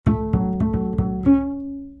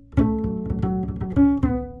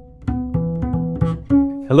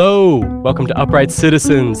Hello, welcome to Upright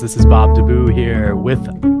Citizens. This is Bob DeBoo here with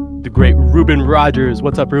the great Ruben Rogers.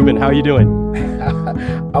 What's up, Ruben? How are you doing?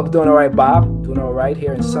 I'm doing all right, Bob. Doing all right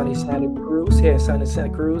here in sunny Santa Cruz.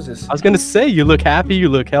 I was going to say, you look happy, you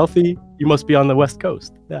look healthy. You must be on the West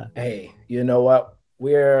Coast. Yeah. Hey, you know what?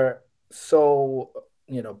 We're so,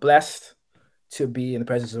 blessed to be in the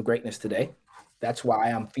presence of greatness today. That's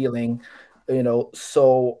why I'm feeling,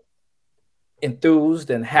 so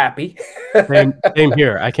enthused and happy. Same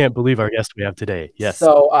here. I can't believe our guest we have today. Yes.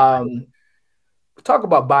 So, we talk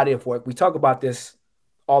about body of work. We talk about this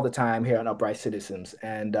all the time here on Upright Citizens.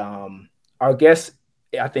 And our guest,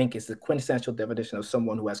 I think, is the quintessential definition of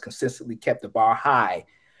someone who has consistently kept the bar high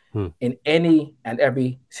in any and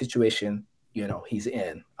every situation, he's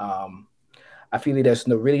in. I feel like there's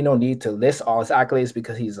really no need to list all his accolades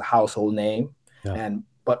because he's a household name. Yeah.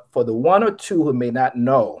 But for the one or two who may not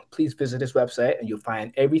know, please visit his website and you'll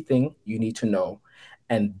find everything you need to know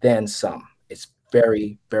and then some. It's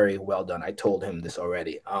very, very well done. I told him this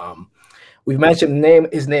already. We've mentioned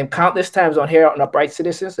his name countless times on here on Upright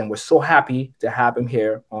Citizens, and we're so happy to have him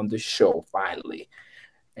here on the show finally.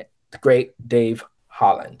 The great Dave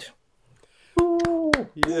Holland.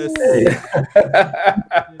 Yes.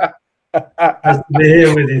 Nice to be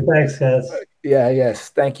here with you. Thanks, guys. Yes.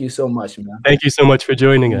 Thank you so much, man. Thank you so much for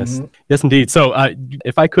joining us. Yes, indeed. So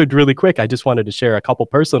if I could really quick, I just wanted to share a couple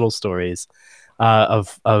personal stories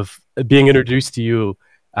of being introduced to you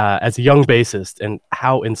as a young bassist and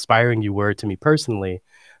how inspiring you were to me personally.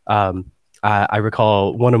 I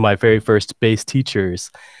recall one of my very first bass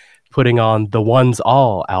teachers putting on the Ones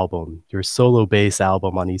All album, your solo bass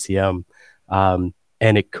album on ECM.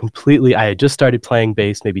 And it completely, I had just started playing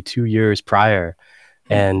bass maybe 2 years prior.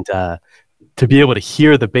 And to be able to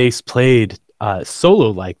hear the bass played solo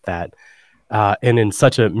like that, and in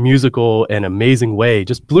such a musical and amazing way,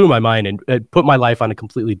 just blew my mind and it put my life on a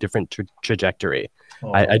completely different trajectory.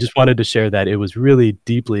 I just wanted to share that. It was really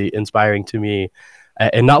deeply inspiring to me.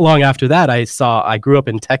 And not long after that, I grew up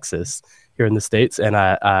in Texas here in the States, and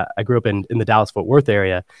I grew up in the Dallas-Fort Worth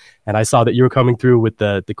area, and I saw that you were coming through with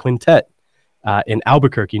the quintet in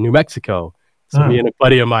Albuquerque, New Mexico. So me and a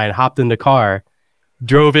buddy of mine hopped in the car,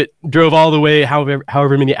 drove all the way,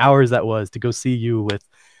 however many hours that was, to go see you with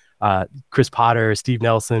Chris Potter, Steve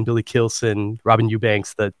Nelson, Billy Kilson, Robin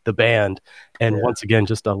Eubanks, the band. And once again,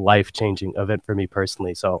 just a life-changing event for me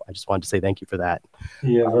personally. So I just wanted to say thank you for that.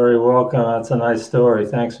 You're very welcome. That's a nice story.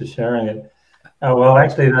 Thanks for sharing it. Well,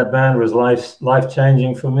 actually, that band was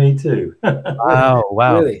life-changing for me too. Wow.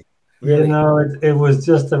 Really? You know, it was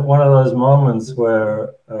just one of those moments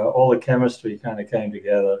where all the chemistry kind of came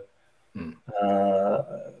together.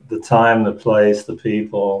 The time, the place, the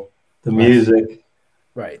people, the music.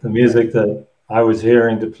 Right. The music that I was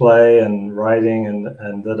hearing to play and writing, and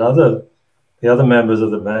that the other members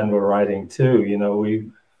of the band were writing too. You know,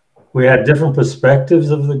 we had different perspectives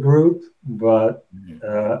of the group, but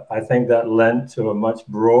I think that lent to a much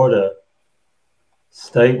broader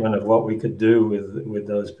statement of what we could do with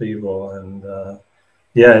those people. And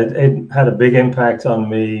it had a big impact on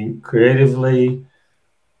me creatively,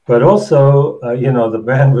 but also, the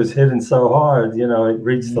band was hitting so hard, it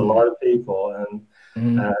reached a lot of people,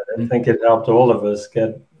 and I think it helped all of us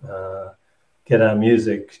get our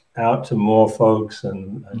music out to more folks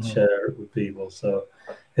and share it with people. So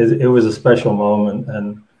it was a special moment,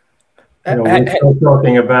 and we're still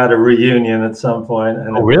talking about a reunion at some point.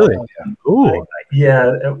 And really? Ooh.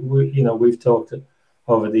 We've talked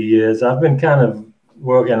over the years. I've been kind of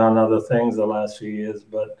working on other things the last few years,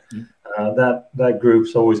 but that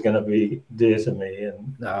group's always going to be dear to me,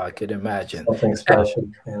 and I could imagine something special.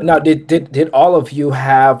 Now, did all of you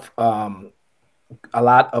have a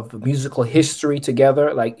lot of musical history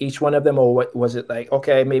together, like each one of them, or what was it like?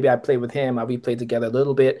 Okay, maybe I played with him, we played together a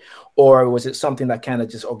little bit, or was it something that kind of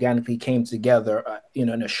just organically came together, in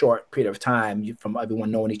a short period of time from everyone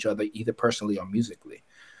knowing each other, either personally or musically?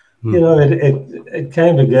 It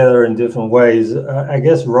came together in different ways. I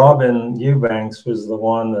guess Robin Eubanks was the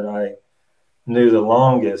one that I knew the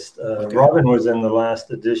longest. Robin was in the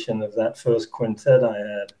last edition of that first quintet I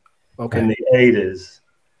had in the 80s.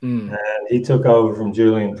 And he took over from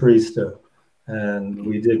Julian Priester, and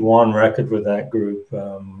we did one record with that group.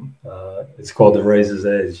 It's called The Razor's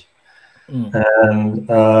Edge. And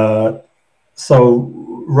so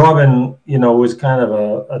Robin, was kind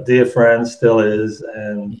of a dear friend, still is,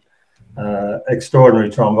 and extraordinary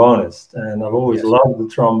trombonist. And I've always loved the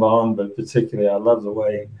trombone, but particularly I love the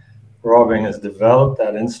way Robin has developed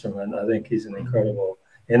that instrument. I think he's an incredible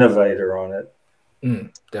innovator on it.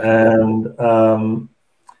 And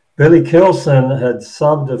Billy Kilson had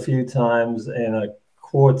subbed a few times in a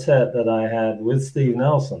quartet that I had with Steve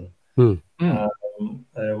Nelson. Hmm.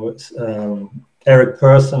 Eric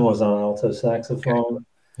Person was on alto saxophone,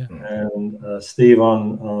 okay. and Steve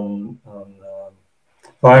on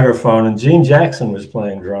vibraphone, and Gene Jackson was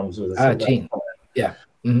playing drums with us. Gene, yeah.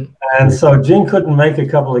 Mm-hmm. And so Gene couldn't make a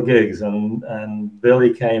couple of gigs, and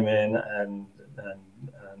Billy came in and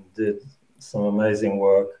did some amazing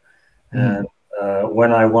work. And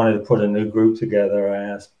when I wanted to put a new group together,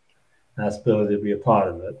 I asked Billy to be a part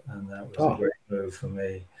of it, and that was a great move for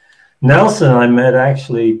me. Nelson, I met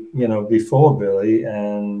actually, before Billy,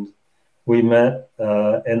 and we met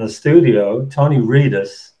in the studio. Tony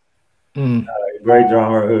Reedus, a great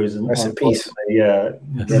drummer who's rest in peace. Yeah,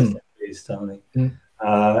 rest in peace, Tony.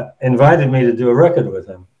 Invited me to do a record with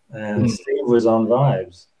him, and Steve was on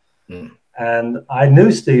Vibes. And I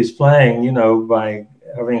knew Steve's playing, by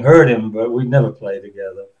having heard him, but we'd never played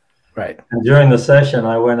together. Right. And during the session,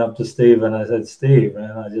 I went up to Steve and I said, "Steve,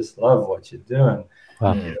 man, I just love what you're doing.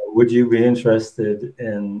 Wow. Would you be interested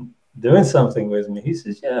in doing something with me?" He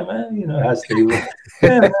says, "Yeah, man, how Steve was,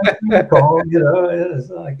 yeah, man, call, it's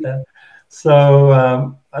like that." So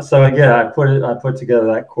again, I put together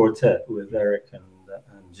that quartet with Eric and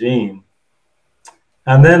Gene.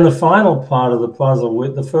 And then the final part of the puzzle,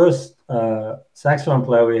 with the first saxophone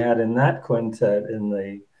player we had in that quintet, in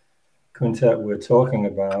the quintet we're talking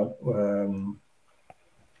about,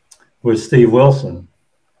 was Steve Wilson.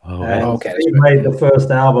 Steve made the first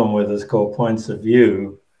album with us called Points of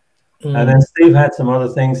View. And then Steve had some other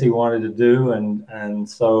things he wanted to do. And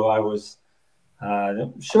so I was,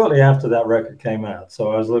 shortly after that record came out,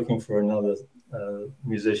 so I was looking for another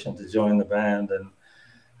musician to join the band.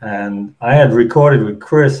 And I had recorded with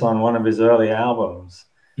Chris on one of his early albums.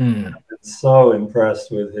 I've been so impressed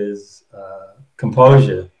with his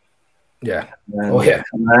composure. Yeah. And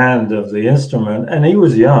command of the instrument. And he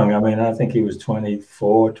was young. I mean, I think he was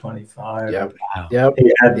 24, 25. Yep. Wow. Yep.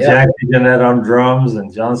 He had Jackie Jeanette on drums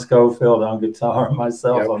and John Schofield on guitar and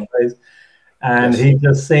myself on bass. And he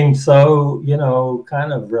just seemed so,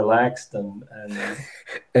 kind of relaxed and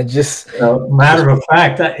just matter of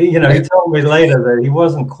fact, he told me later that he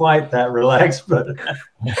wasn't quite that relaxed, but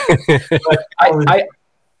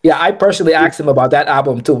I personally asked him about that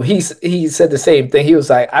album too. He said the same thing. He was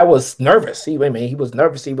like, I was nervous. He was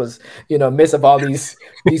nervous. He was, midst of all these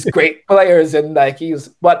great players, and like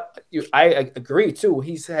I agree too.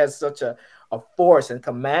 He has such a force and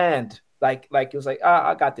command. Like he was like,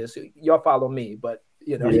 I got this. Y'all follow me. But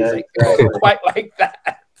he's like, quite like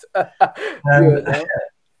that.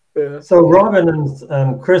 So Robin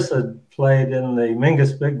and Chris had played in the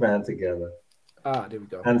Mingus Big Band together. There we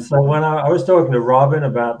go. And so when I was talking to Robin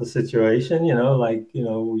about the situation,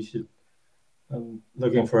 we should, I'm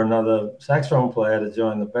looking for another saxophone player to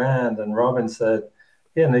join the band. And Robin said,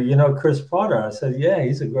 "Yeah, Chris Potter." I said, "Yeah,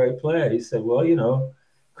 he's a great player." He said, "Well,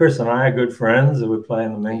 Chris and I are good friends, and we're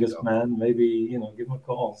playing the Mingus Band. Maybe, give him a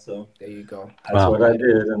call." So there you go. That's what I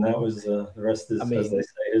did. And that was the rest is, as they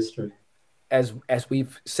say, history. As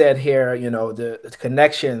we've said here, the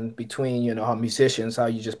connection between, our musicians, how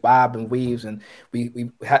you just bob and weaves, and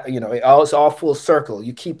it's all full circle.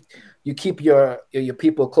 You keep your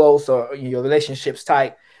people close, or your relationships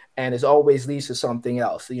tight, and it always leads to something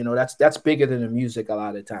else. That's bigger than the music a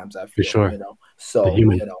lot of times, I feel. For sure. So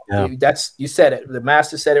you said it. The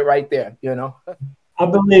master said it right there. I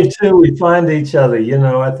believe too, we find each other,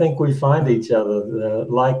 I think we find each other,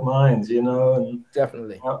 like minds, and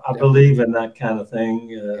definitely. I believe in that kind of thing.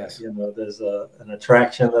 Yes. There's an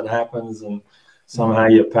attraction that happens, and somehow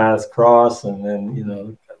your paths cross, and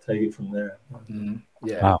then, take it from there.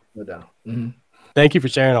 Yeah. Wow. No doubt. Thank you for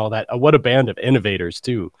sharing all that. What a band of innovators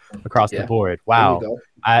too, across the board. Wow.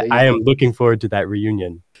 I am looking forward to that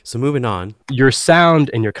reunion. So moving on. Your sound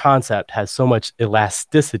and your concept has so much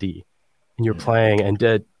elasticity in your playing. And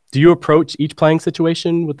do you approach each playing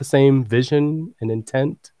situation with the same vision and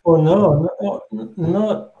intent? Well, no,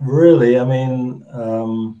 not really. I mean,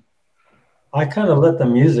 I kind of let the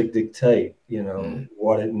music dictate,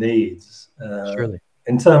 what it needs. Surely.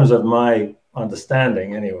 In terms of my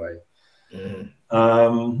understanding, anyway.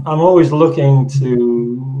 I'm always looking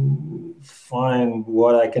to find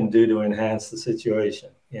what I can do to enhance the situation,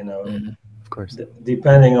 Of course.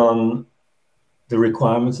 Depending on the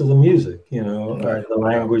requirements of the music, the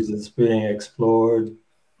language that's being explored,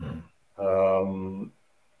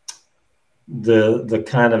 the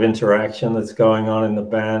kind of interaction that's going on in the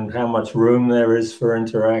band, how much room there is for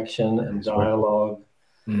interaction and dialogue.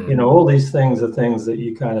 All these things are things that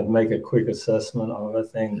you kind of make a quick assessment of, I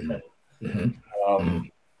think.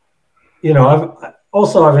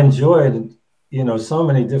 I've enjoyed you know, so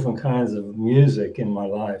many different kinds of music in my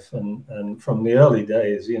life, and from the early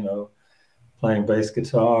days, you know, playing bass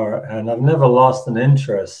guitar, and I've never lost an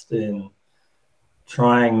interest in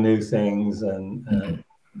trying new things and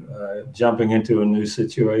jumping into a new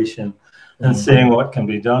situation and seeing what can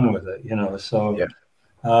be done with it, you know. So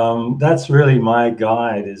that's really my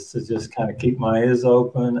guide, is to just kind of keep my ears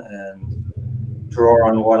open and draw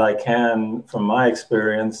on what I can from my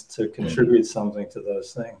experience to contribute something to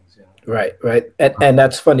those things. You know? Right. And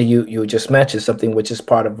that's funny. You just mentioned something which is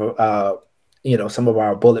part of you know, some of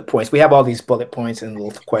our bullet points. We have all these bullet points and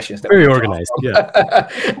little questions that very organized. Yeah.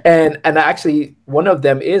 and actually one of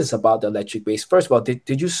them is about the electric bass. First of all,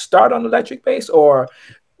 did you start on electric bass, or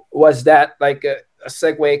was that like a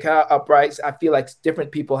segue kind of uprights? I feel like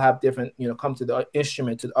different people have different, you know, come to the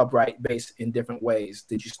instrument, to the upright bass in different ways.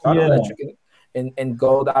 Did you start on electric and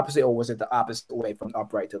go the opposite, or was it the opposite way from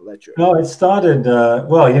upright to electric? No, it started,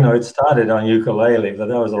 well, you know, it started on ukulele, but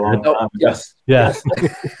that was a long time ago. Yes.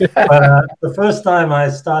 But the first time I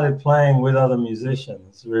started playing with other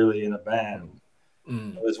musicians, really in a band,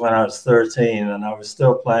 it was when I was 13, and I was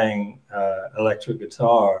still playing electric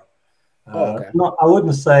guitar. No, I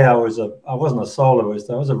wouldn't say I wasn't a soloist.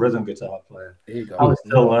 I was a rhythm guitar player. There you go. I was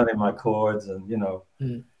still learning my chords, and you know,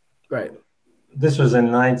 right. This was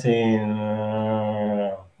in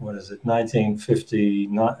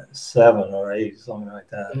 1957 or 8, something like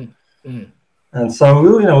that. And so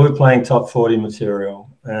we were playing top 40 material,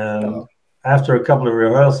 and after a couple of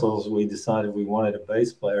rehearsals, we decided we wanted a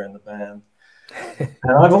bass player in the band.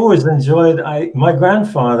 And I've always enjoyed. My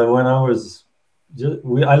grandfather, when I was,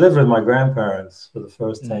 I lived with my grandparents for the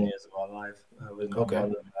first 10 years of my life, with my mother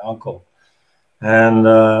and my uncle, and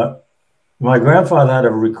my grandfather had a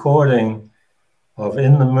recording of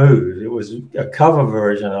In the Mood. It was a cover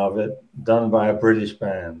version of it done by a British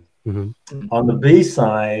band. On the B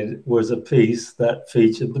side was a piece that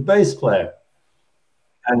featured the bass player,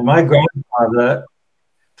 and my grandfather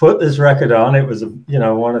put this record on. It was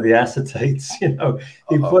one of the acetates. He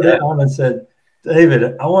put it on and said,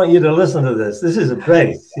 "David, I want you to listen to this. This is a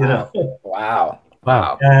bass." Wow.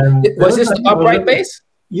 And was this the upright bass?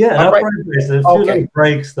 Yeah, upright bass. There's a few little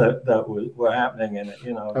breaks that were happening in it.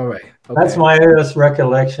 All right. That's my earliest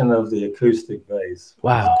recollection of the acoustic bass.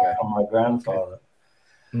 Wow. From my grandfather.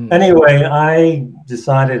 Anyway, I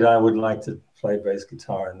decided I would like to play bass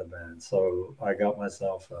guitar in the band, so I got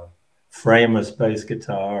myself a frameless bass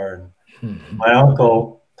guitar, and my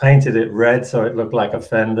uncle painted it red so it looked like a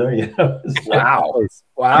Fender. Wow!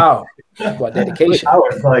 What dedication! I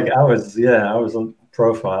was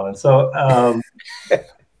profiling. So,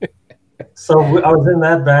 so I was in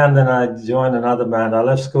that band, and I joined another band. I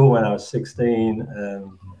left school when I was 16, and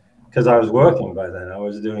because I was working by then, I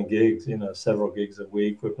was doing gigs, several gigs a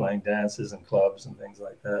week. We're playing dances and clubs and things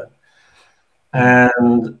like that.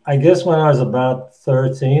 And I guess when I was about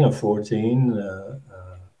 13 or 14,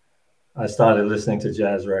 I started listening to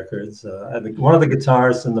jazz records. One of the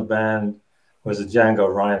guitarists in the band was a Django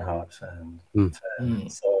Reinhardt fan.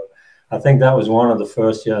 So I think that was one of the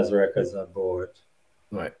first jazz records I bought.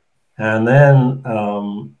 Right. And then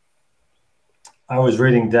I was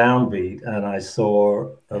reading Downbeat, and I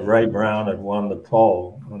saw Ray Brown had won the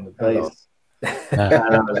poll on the bass. And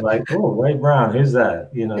I was like, "Oh, Ray Brown, who's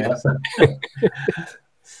that?"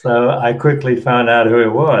 So I quickly found out who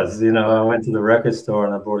it was. I went to the record store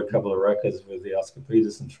and I bought a couple of records with the Oscar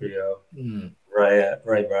Peterson Trio,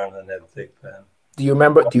 Ray Brown and Ed Thigpen. Do you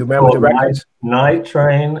remember the records? Night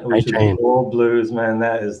Train, which is all blues, man.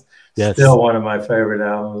 That is still one of my favorite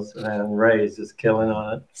albums, and Ray's just killing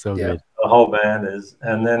on it. So good. The whole band is.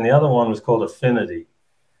 And then the other one was called Affinity,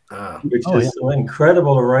 which is some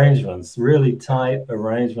incredible arrangements, really tight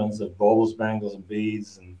arrangements of baubles, bangles, and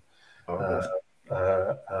beads, and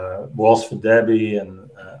Waltz for Debbie, and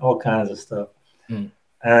all kinds of stuff.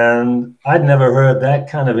 And I'd never heard that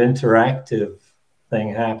kind of interactive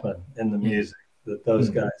thing happen in the music that those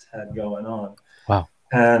guys had going on. Wow.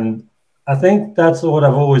 And I think that's what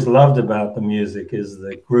I've always loved about the music, is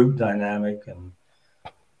the group dynamic and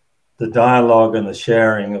the dialogue and the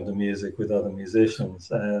sharing of the music with other musicians.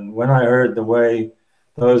 And when I heard the way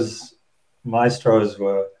those maestros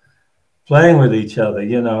were playing with each other,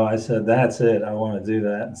 I said, that's it, I want to do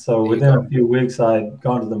that. And so within a few weeks, I'd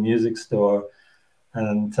gone to the music store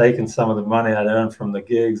and taken some of the money I'd earned from the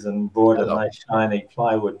gigs and bought a nice shiny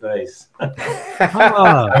plywood bass.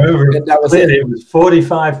 I remember it was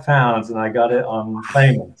 45 pounds, and I got it on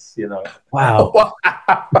payments, Wow.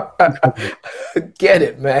 Get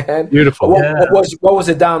it, man. Beautiful. What was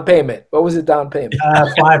the down payment? What was the down payment?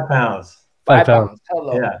 5 pounds. 5 pounds.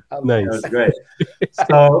 Hello. Yeah, Hello. that Nice. was great.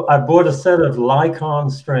 So I bought a set of Lycon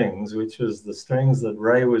strings, which was the strings that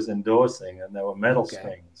Ray was endorsing, and they were metal Okay.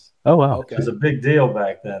 strings. Oh wow. It was a big deal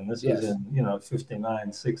back then. This was Yes. in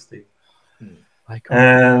 59, 60. Lycon.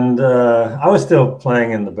 And I was still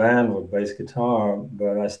playing in the band with bass guitar,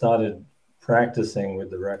 but I started practicing with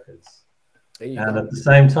the records. There you And go. at the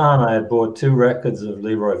same time, I had bought 2 records of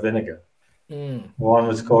Leroy Vinegar. One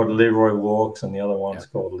was called Leroy Walks, and the other one's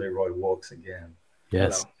called Leroy Walks Again.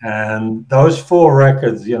 Yes. Hello. And those 4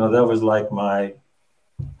 records, that was like my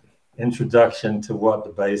introduction to what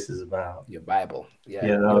the bass is about. Your Bible. Yeah.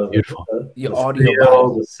 Beautiful. Your the audio feel,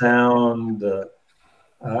 Bible. the sound,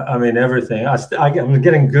 I mean, everything. I'm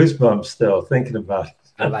getting goosebumps still thinking about it.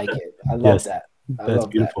 I like it. I love Yes. that. I That's love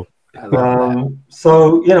beautiful. that. I love that.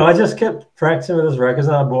 So, I just kept practicing with his records,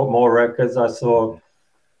 and I bought more records. I saw a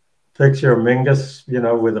picture of Mingus,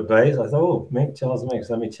 with a bass. I thought, oh, Charles Mingus,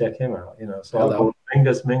 let me check him out. So I bought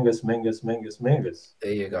Mingus.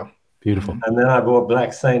 There you go. Beautiful. And then I bought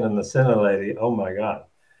Black Saint and the Sinner Lady. Oh my God.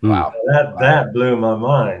 Wow. That blew my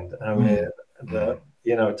mind. I mean, the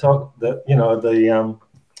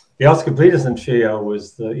Oscar Peterson trio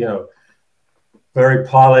was very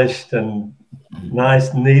polished and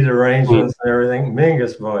nice, neat arrangements and everything.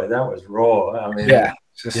 Mingus, boy, that was raw. I mean,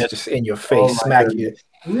 just in your face, smack you.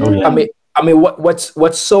 Oh, yeah. I mean,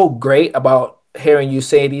 what's so great about hearing you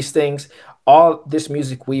say these things? All this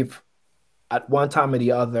music we've at one time or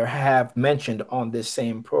the other have mentioned on this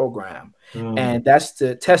same program, and that's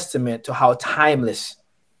the testament to how timeless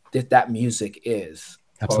that music is.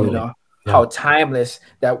 Absolutely. How timeless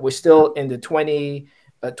that we're still in the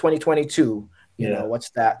 2022.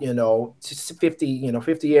 What's that?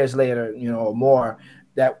 50 years later, more,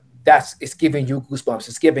 it's giving you goosebumps.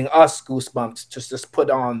 It's giving us goosebumps to just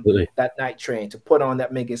put on that Night Train, to put on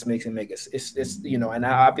that Mingus. It's and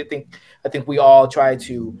I think we all try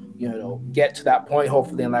to get to that point,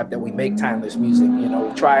 hopefully in life, that we make timeless music.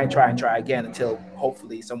 Try and try again until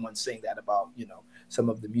hopefully someone sing that about some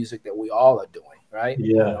of the music that we all are doing, right?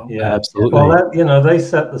 Yeah, absolutely. Well, they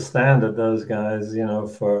set the standard, those guys,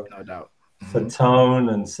 for no doubt, for tone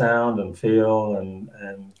and sound and feel and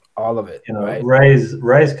all of it. Right?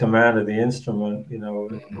 Ray's command of the instrument,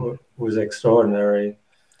 was extraordinary.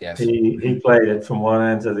 Yes, he played it from one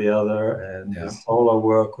end to the other, and his solo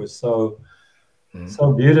work was so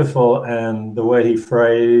beautiful, and the way he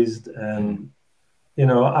phrased, and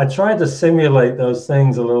I tried to simulate those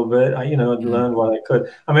things a little bit. I learned what I could.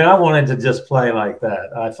 I mean, I wanted to just play like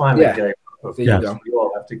that. I finally gave up. Of course, we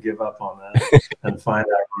all have to give up on that and find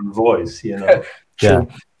our own voice. True. Yeah,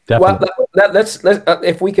 definitely. Well, let's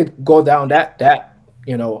if we could go down that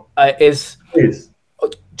is Please.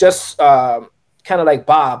 Just kind of like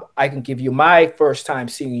Bob. I can give you my first time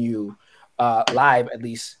seeing you live, at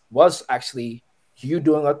least, was actually you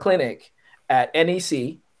doing a clinic at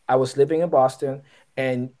NEC. I was living in Boston,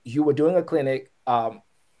 and you were doing a clinic at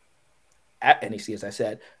NEC, as I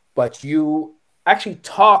said, but you actually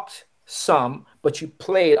talked some, but you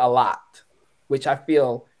played a lot, which I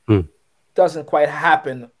feel doesn't quite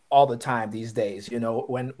happen all the time these days.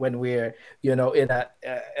 When we're in a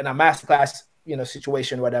masterclass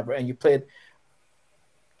situation, whatever, and you played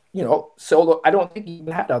solo. I don't think you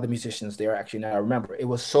even had other musicians there, actually. Now I remember, it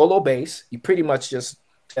was solo bass. You pretty much just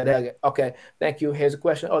said, okay, thank you, here's a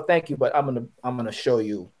question. Oh, thank you, but I'm gonna show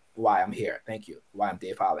you why I'm here. Thank you, why I'm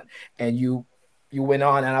Dave Holland. And you went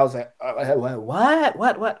on, and I was like,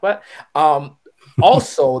 what?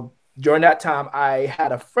 Also, during that time, I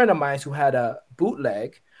had a friend of mine who had a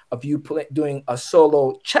bootleg of you doing a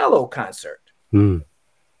solo cello concert. Or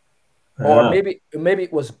maybe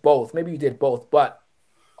it was both. Maybe you did both, but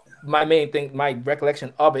my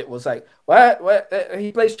recollection of it was like, what?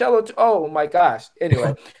 He plays cello too? Oh my gosh.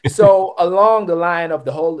 Anyway, so along the line of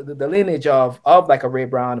the lineage of like a Ray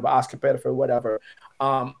Brown, of Oscar Pettiford, whatever,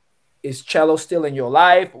 is cello still in your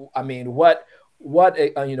life? I mean, what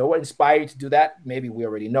inspired you to do that? Maybe we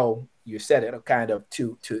already know. You said it, kind of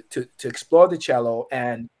to explore the cello,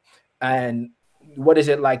 and what is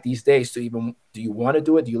it like these days? Do you want to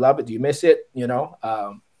do it? Do you love it? Do you miss it?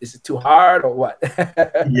 Is it too hard or what?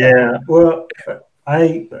 Yeah, well,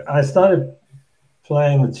 I started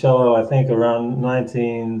playing the cello, I think, around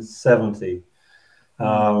 1970.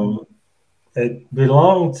 It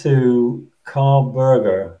belonged to Carl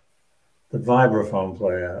Berger, the vibraphone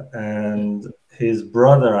player, and his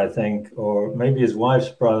brother, I think, or maybe his wife's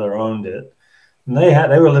brother, owned it. And they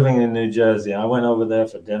were living in New Jersey. I went over there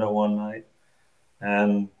for dinner one night,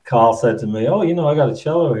 and Carl said to me, "Oh, I got a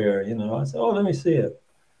cello here." I said, "Oh, let me see it."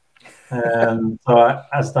 And so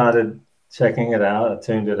I started checking it out. I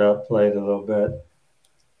tuned it up, played a little bit.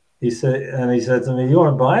 he said to me, "You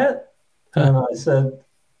want to buy it?" And I said,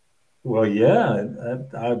 "Well, yeah,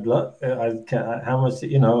 I'd love. I can. How much?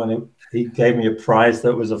 You know?" And he gave me a price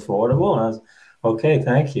that was affordable. And I was, okay,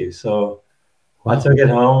 thank you. So Wow. I took it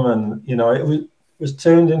home, and it was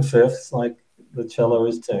tuned in fifths, like the cello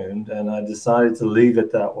is tuned, and I decided to leave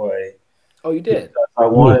it that way. Oh, you did? I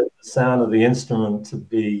wanted the sound of the instrument to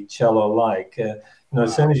be cello-like.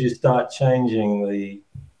 As soon as you start changing the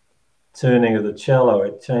tuning of the cello,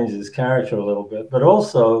 it changes character a little bit. But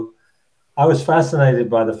also, I was fascinated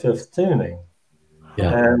by the fifth tuning,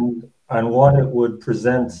 and what it would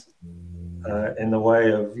present in the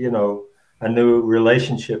way of a new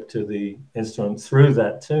relationship to the instrument through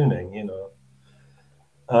that tuning.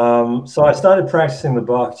 So I started practicing the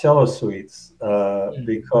Bach cello suites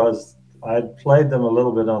because I'd played them a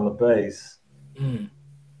little bit on the bass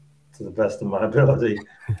to the best of my ability,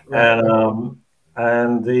 and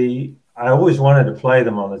I always wanted to play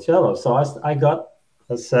them on the cello. So I got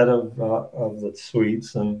a set of the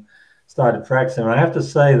suites and started practicing. I have to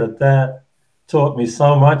say that taught me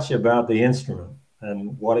so much about the instrument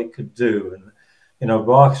and what it could do. And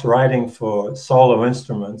Bach's writing for solo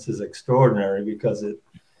instruments is extraordinary because it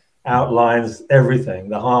outlines everything: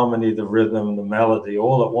 the harmony, the rhythm, the melody,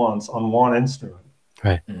 all at once on one instrument.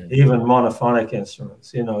 Right. Even monophonic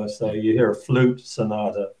instruments, so you hear a flute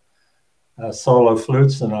sonata, a solo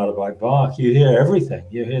flute sonata by Bach, you hear everything.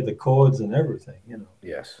 You hear the chords and everything,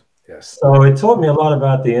 Yes. So it taught me a lot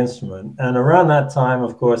about the instrument. And around that time,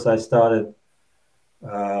 of course, I started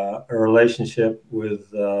a relationship with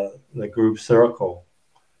the group Circle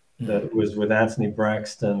that was with Anthony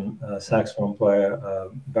Braxton, saxophone player,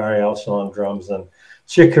 Barry Alshon on drums, and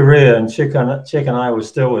Chick Corea. And Chick and I were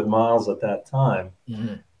still with Miles at that time.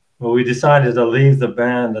 But we decided to leave the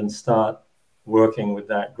band and start working with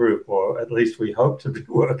that group, or at least we hoped to be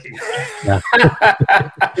working. It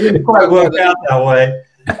didn't quite work out that way.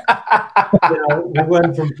 We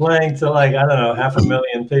went from playing to, like, I don't know,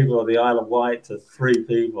 500,000 people at the Isle of Wight to 3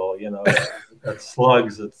 people, at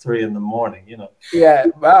Slugs at 3 a.m. Yeah,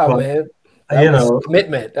 wow, but, man. That was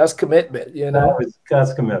commitment. That's commitment,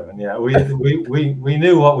 That's commitment. Yeah, we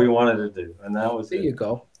knew what we wanted to do, and that was there. You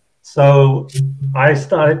go. So I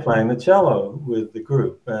started playing the cello with the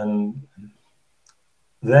group, and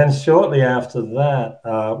then shortly after that,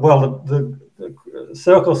 the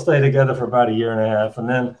Circle stayed together for about 1.5 years, and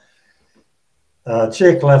then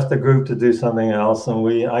Chick left the group to do something else,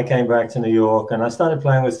 and I came back to New York, and I started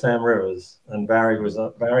playing with Sam Rivers, and Barry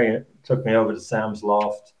took me over to Sam's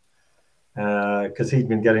loft because he'd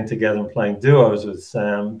been getting together and playing duets with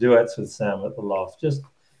Sam at the loft, just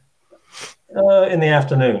in the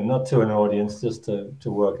afternoon, not to an audience, just to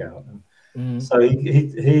work out. And so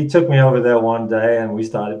he took me over there one day, and we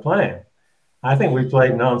started playing. I think we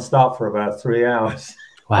played nonstop for about 3 hours.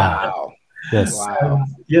 Wow. Yes. Wow.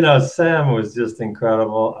 And, Sam was just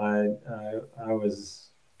incredible.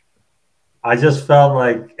 I just felt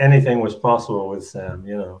like anything was possible with Sam.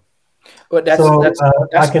 Well, that's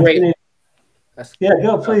great.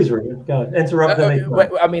 Go, please, Ruben. Go interrupt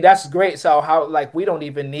anytime. I mean, that's great. So we don't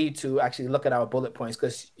even need to actually look at our bullet points,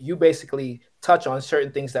 because you basically touch on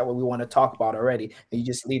certain things that we want to talk about already, and you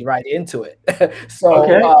just lead right into it. So,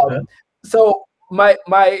 okay. So my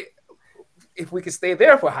if we could stay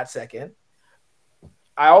there for a hot second,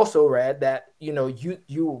 I also read that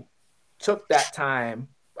you took that time,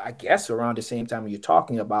 I guess around the same time you're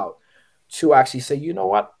talking about, to actually say, you know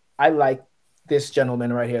what, I like this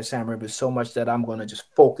gentleman right here, Sam Rivers, so much that I'm going to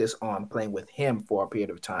just focus on playing with him for a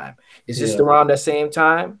period of time. Is this around the same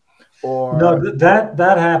time? Or no, that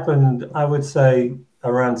happened, I would say,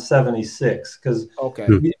 around 76, because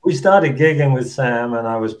we started gigging with Sam, and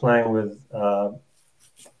I was playing with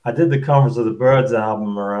I did the Conference of the Birds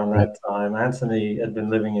album around that time. Anthony had been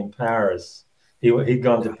living in Paris. He'd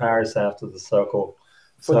gone to Paris after the Circle.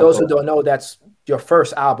 For those who don't know, that's your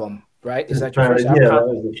first album, right? Is that your first album? Yeah, that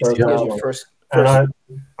was the first album. Your first. And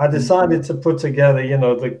I decided to put together,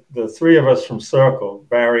 the 3 of us from Circle,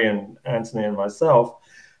 Barry and Anthony and myself,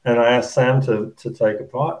 and I asked Sam to take a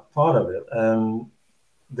part of it. And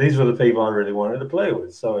these were the people I really wanted to play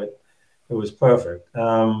with, so it was perfect.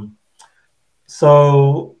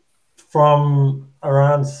 So from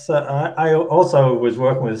around, I also was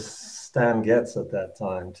working with Stan Getz at that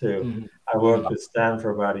time too. I worked with Stan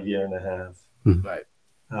for about 1.5 years. Right.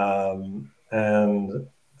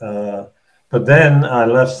 But then I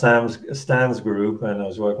left Stan's group, and I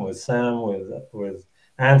was working with Sam, with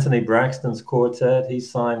Anthony Braxton's quartet. He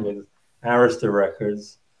signed with Arista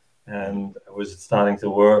Records and was starting to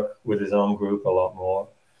work with his own group a lot more.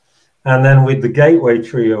 And then with the Gateway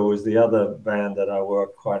Trio was the other band that I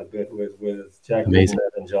worked quite a bit with Jack Amazing.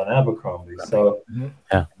 Bignett and John Abercrombie. So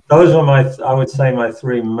Yeah. those were I would say, my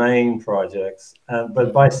three main projects.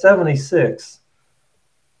 But by 76,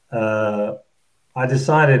 I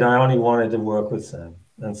decided I only wanted to work with Sam.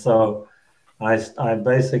 And so I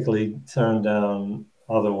basically turned down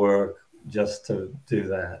other work just to do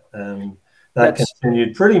that. And that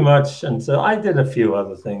continued pretty much until I did a few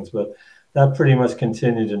other things, but that pretty much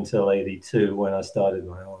continued until 82 when I started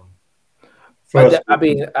my own.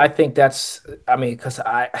 I think that's, because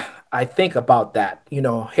I think about that,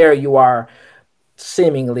 here you are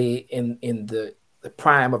seemingly in the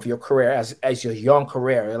prime of your career as your young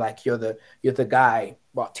career, like you're the guy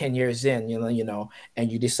about 10 years in,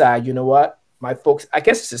 and you decide, you know what, my folks, I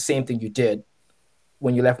guess it's the same thing you did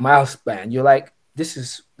when you left Miles Band. You're like, this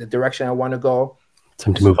is the direction I want to go.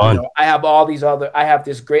 Time to move on. I have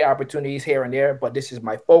this great opportunities here and there, but this is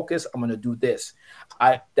my focus. I'm going to do this.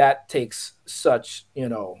 That takes such, I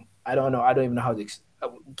don't know. I don't even know how to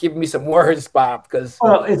give me some words, Bob, because.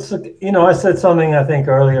 Well, it's, I said something, I think,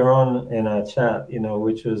 earlier on in our chat,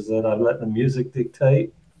 which was that I let the music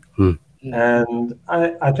dictate. And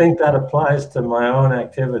I think that applies to my own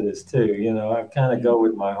activities too. I kind of go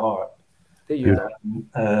with my heart. There you go.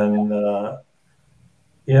 And,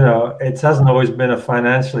 it hasn't always been a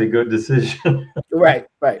financially good decision. Right.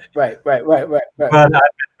 But I've been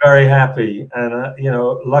very happy. And,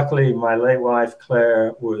 luckily my late wife,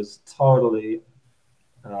 Claire, was totally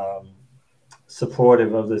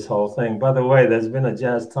supportive of this whole thing. By the way, there's been a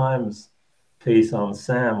Jazz Times piece on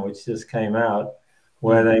Sam, which just came out,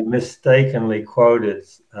 where they mistakenly quoted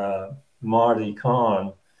Marty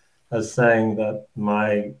Kahn as saying that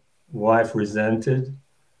my wife resented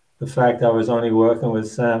the fact I was only working with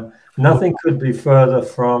Sam. Nothing could be further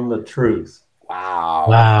from the truth.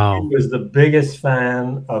 Wow. She was the biggest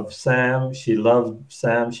fan of Sam. She loved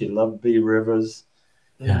Sam. She loved B. Rivers.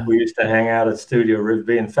 Yeah. We used to hang out at Studio Riv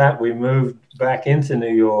B. In fact, we moved back into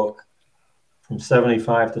New York from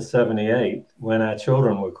 75 to 78 when our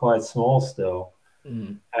children were quite small still.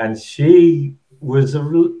 And she was a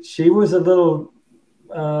little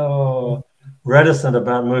reticent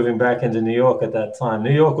about moving back into New York at that time.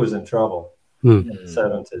 New York was in trouble in the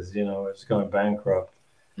 70s, it was going bankrupt.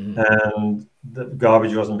 And the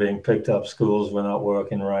garbage wasn't being picked up, schools were not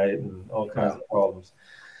working right, and all kinds of problems.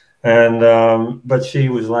 And but she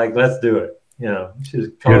was like, let's do it. She was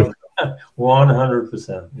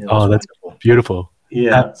 100%. Oh, that's beautiful.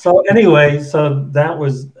 Yeah. So anyway, so that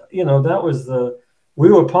was, we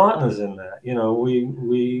were partners in that.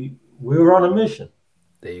 We were on a mission.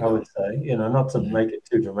 I would say, not to make it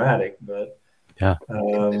too dramatic, but yeah,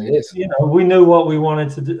 we knew what we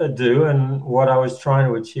wanted to do and what I was trying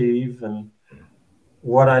to achieve and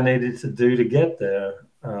what I needed to do to get there.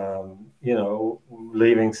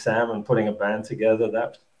 Leaving Sam and putting a band together,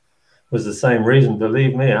 that was the same reason.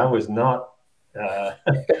 Believe me, I was not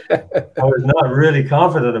really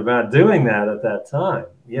confident about doing that at that time.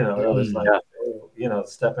 It was like,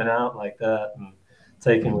 stepping out like that and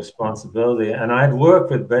taking responsibility. And I'd worked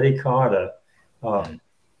with Betty Carter,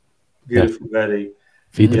 beautiful Betty,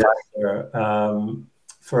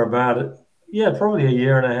 for about, probably a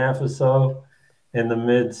year and a half or so in the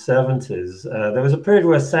mid 70s. There was a period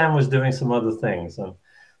where Sam was doing some other things. And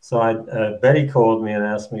so Betty called me and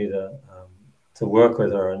asked me to work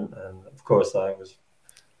with her. And of course, I was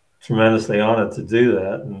tremendously honored to do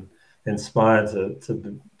that and inspired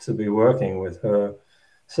to be working with her.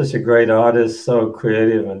 Such a great artist, so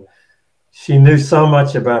creative, and she knew so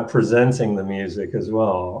much about presenting the music as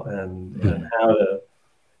well, and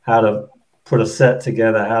how to put a set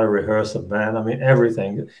together, how to rehearse a band. I mean,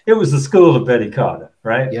 everything. It was the school of Betty Carter,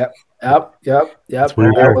 right? Yep. I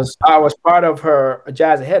was part of her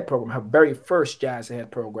Jazz Ahead program, her very first Jazz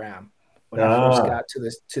Ahead program when I first got to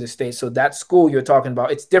the States. So that school you're talking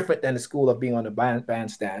about, it's different than the school of being on the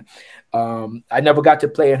bandstand. I never got to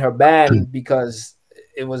play in her band because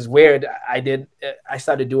it was weird. I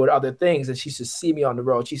started doing other things, and she used to see me on the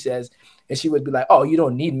road. She says, and she would be like, "Oh, you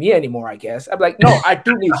don't need me anymore, I guess." I'm like, "No, I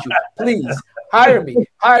do need you. Please hire me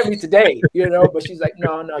today." But she's like,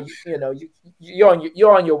 "No,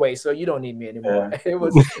 you're on your way, so you don't need me anymore." Yeah. It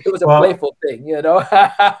was a playful thing,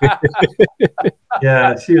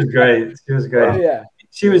 Yeah, she was great. She was great. Yeah,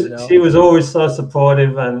 she was always so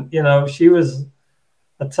supportive, and she was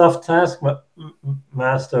a tough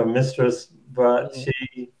taskmaster, mistress. But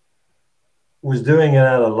she was doing it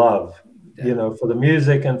out of love, for the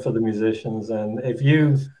music and for the musicians. And if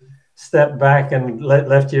you step back and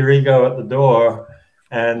left your ego at the door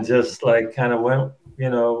and just like kind of went,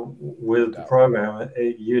 with the program.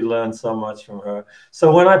 You learn so much from her.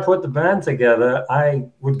 So when I put the band together, I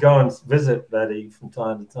would go and visit Betty from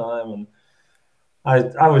time to time, and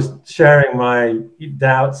I was sharing my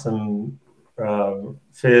doubts and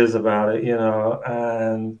fears about it,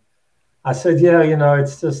 and I said, yeah,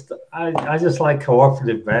 it's just I just like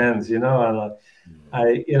cooperative bands, and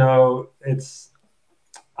it's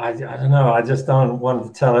I don't know, I just don't want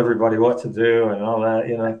to tell everybody what to do and all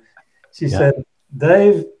that, She said,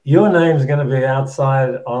 Dave, your name's going to be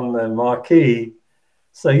outside on the marquee,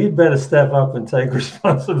 so you'd better step up and take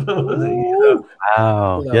responsibility.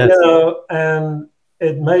 Wow. Yes. And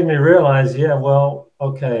it made me realize, yeah, well,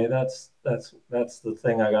 okay, that's the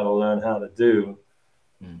thing I got to learn how to do,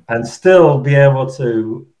 and still be able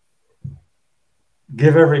to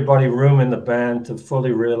give everybody room in the band to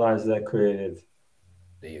fully realize their creative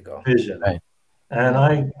vision. Right. And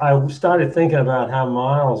I started thinking about how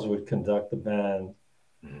Miles would conduct the band,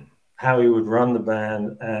 how he would run the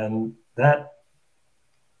band, and that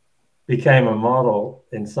became a model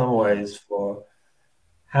in some ways for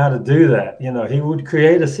how to do that. He would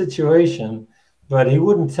create a situation, but he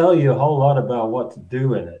wouldn't tell you a whole lot about what to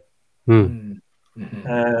do in it.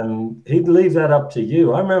 And he'd leave that up to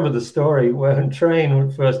you. I remember the story when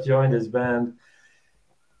Train first joined his band.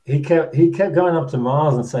 He kept going up to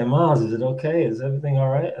Miles and saying, Miles, is it okay? Is everything all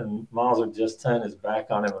right? And Miles would just turn his back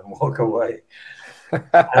on him and walk away.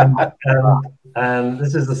 and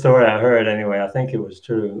this is the story I heard anyway. I think it was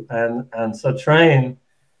true. And so Train,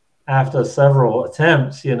 after several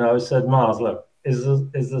attempts, said, Miles, look, is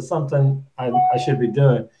there something I should be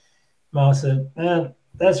doing? Miles said, man,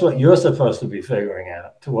 that's what you're supposed to be figuring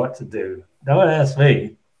out, what to do. Don't ask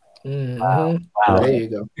me. Wow. There you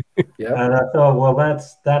go. Yep. And I thought, well, that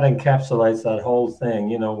encapsulates that whole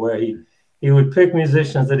thing, where he would pick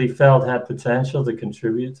musicians that he felt had potential to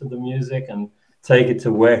contribute to the music and take it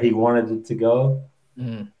to where he wanted it to go.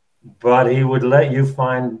 But he would let you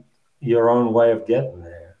find your own way of getting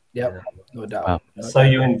there. Yep. No doubt. Wow. So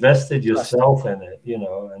you invested yourself in it,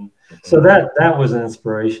 and so that was an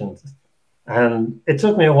inspiration. And it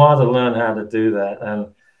took me a while to learn how to do that.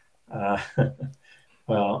 And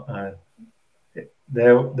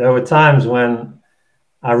there were times when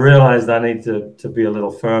I realized I need to be a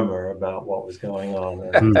little firmer about what was going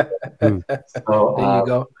on. So there you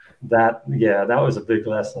go. That was a big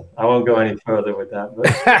lesson. I won't go any further with that. But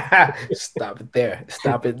Stop it there. It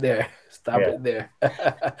there.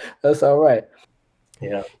 That's all right.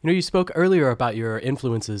 Yeah. You spoke earlier about your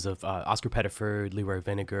influences of Oscar Pettiford, Leroy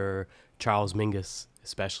Vinnegar, Charles Mingus,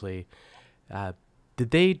 especially.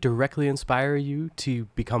 Did they directly inspire you to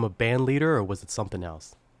become a band leader, or was it something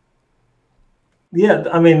else? Yeah,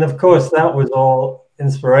 I mean, of course, that was all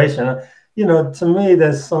inspiration. To me,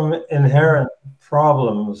 there's some inherent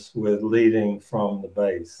problems with leading from the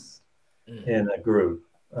bass in a group.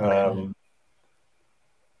 For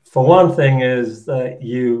one thing is that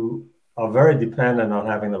you are very dependent on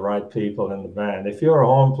having the right people in the band. If you're a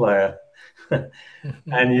horn player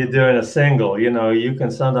and you're doing a single, you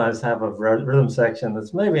can sometimes have a rhythm section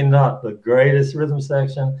that's maybe not the greatest rhythm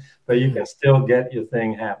section, but you can still get your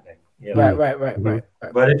thing happening. Right.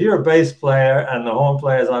 But if you're a bass player and the horn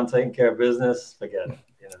player is on taking care of business, forget it.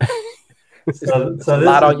 So a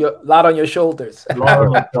lot on your shoulders. A lot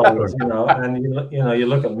on your shoulders, and you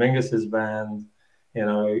look at Mingus's band.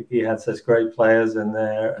 He had such great players in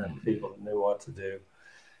there and people that knew what to do.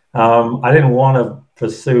 I didn't want to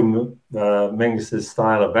pursue Mingus's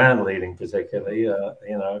style of band leading particularly,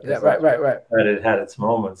 right. But it had its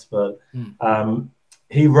moments. But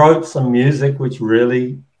he wrote some music which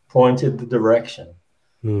really pointed the direction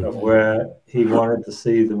of where he wanted to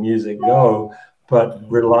see the music go, but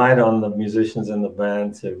relied on the musicians in the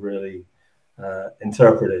band to really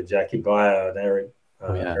interpret it. Jackie Bayard, Eric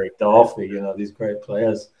Dolphy, these great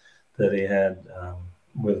players that he had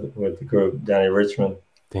with the group. Danny Richmond.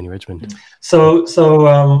 So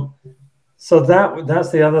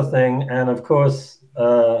that's the other thing, and of course,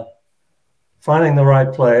 finding the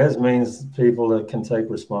right players means people that can take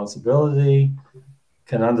responsibility,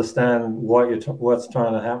 can understand what's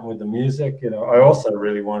trying to happen with the music. I also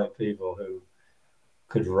really wanted people who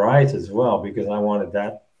could write as well, because I wanted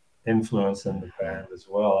that influence in the band as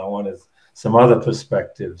well. I wanted some other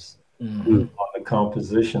perspectives on the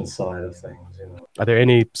composition side of things. Are there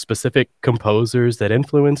any specific composers that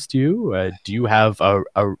influenced you? Do you have a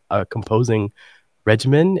composing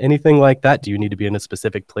regimen, anything like that? Do you need to be in a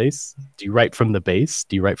specific place? Do you write from the bass?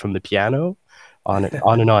 Do you write from the piano? On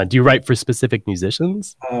and on. Do you write for specific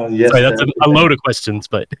musicians? Yes. Sorry, that's a load of questions,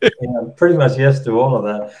 but pretty much yes to all of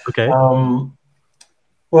that. Okay.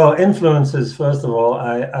 Well, influences, first of all,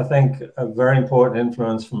 I think a very important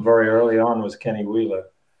influence from very early on was Kenny Wheeler.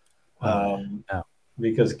 Yeah.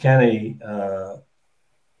 Because Kenny,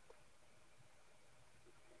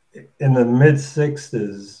 in the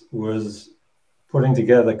mid-60s, was putting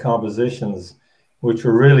together compositions which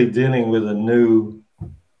were really dealing with a new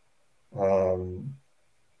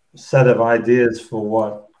set of ideas for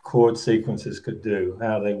what chord sequences could do,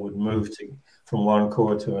 how they would move from one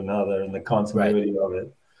chord to another, and the continuity of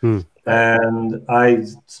it. And I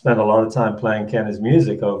spent a lot of time playing Kenny's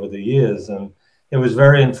music over the years, and it was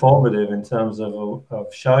very informative in terms of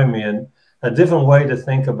showing me a different way to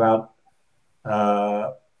think about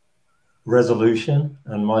resolution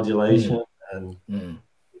and modulation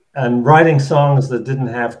and writing songs that didn't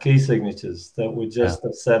have key signatures, that were just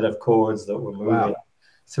a set of chords that were moving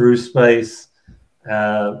through space,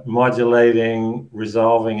 modulating,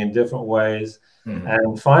 resolving in different ways,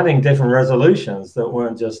 and finding different resolutions that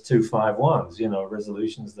weren't just 2-5-1s, you know,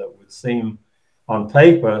 resolutions that would seem on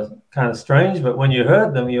paper kind of strange, but when you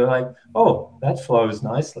heard them, you're like, oh, that flows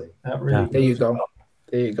nicely. That really there you go.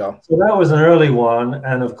 There you go. So that was an early one.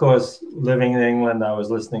 And of course, living in England, I was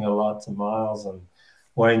listening a lot to Miles and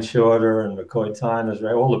Wayne Shorter and McCoy Tyner's,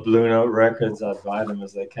 all the Blue Note records. I'd buy them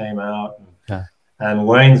as they came out. And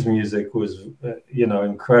Wayne's music was, you know,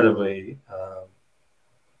 incredibly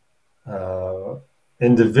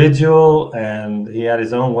individual, and he had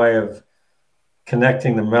his own way of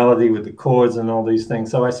connecting the melody with the chords and all these things.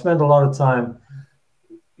 So I spent a lot of time,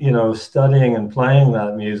 you know, studying and playing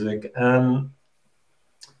that music. And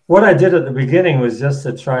what I did at the beginning was just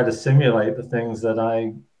to try to simulate the things that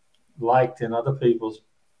I liked in other people's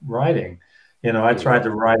writing. You know, I tried to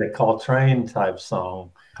write a Coltrane type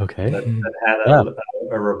song that had a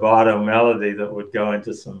rubato melody that would go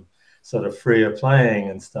into some sort of freer playing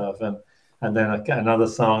and stuff. And then another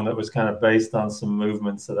song that was kind of based on some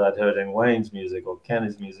movements that I'd heard in Wayne's music or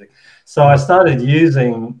Kenny's music. So I started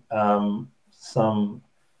using some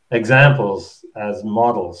examples as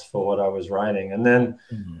models for what I was writing. And then,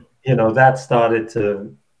 you know, that started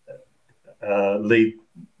to lead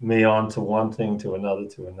me on to one thing to another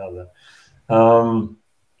to another.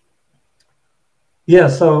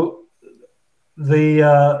 So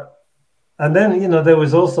and then, you know, there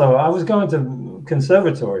was also, I was going to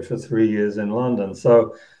conservatory for 3 years in London.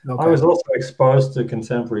 So I was also exposed to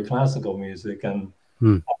contemporary classical music, and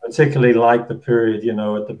I particularly liked the period, you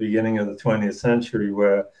know, at the beginning of the 20th century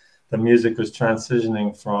where the music was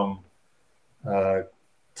transitioning from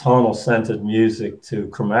tonal centered music to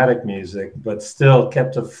chromatic music, but still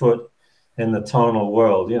kept a foot in the tonal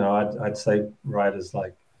world. You know, I'd say writers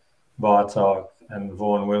like Bartók and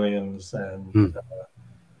Vaughan Williams and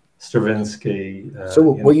Stravinsky. So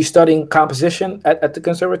were you studying composition at the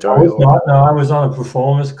conservatory? I was on a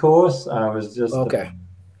performance course. I was just,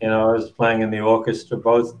 you know, I was playing in the orchestra.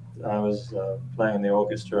 I was playing in the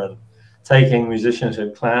orchestra and taking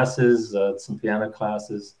musicianship classes, some piano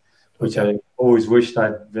classes, which I always wished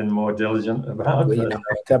I'd been more diligent about. Well, you know,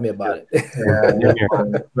 tell me about it.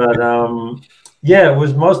 But it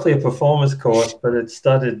was mostly a performance course, but it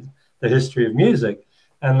studied the history of music.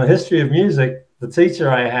 And the history of music, the teacher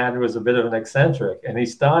I had was a bit of an eccentric, and he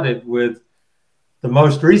started with the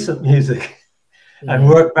most recent music and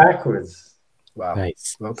worked backwards. Wow.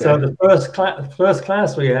 Nice. Okay. So the first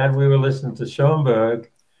class we had, we were listening to Schoenberg,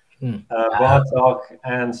 Bartók,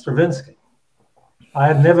 and Stravinsky. I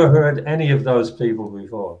had never heard any of those people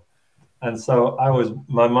before. And so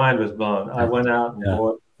my mind was blown. I went out and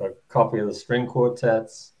bought a copy of the string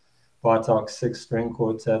quartets, Bartók's 6 string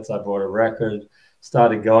quartets. I bought a record,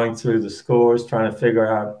 started going through the scores, trying to figure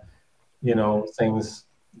out, you know, things,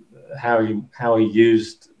 how he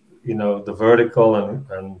used, you know, the vertical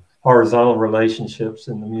and horizontal relationships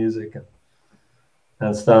in the music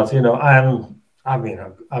and stuff. You know, I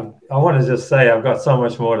want to just say I've got so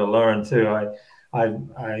much more to learn too. I don't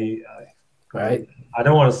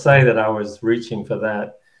want to say that I was reaching for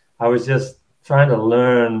that. I was just trying to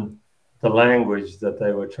learn the language that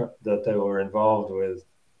they were involved with,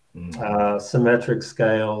 symmetric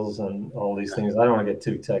scales and all these things. I don't want to get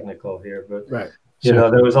too technical here, but you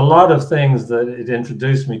know, there was a lot of things that it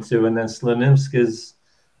introduced me to, and then Slonimsky's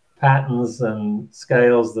patterns and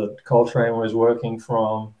scales that Coltrane was working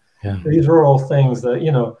from. These were all things that,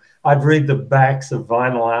 you know, I'd read the backs of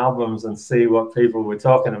vinyl albums and see what people were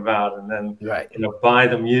talking about, and then you know, buy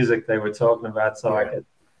the music they were talking about, so I could,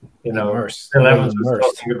 you know, Bill Evans was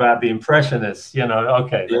talking about the Impressionists, you know,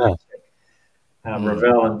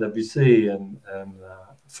 Ravel and Debussy and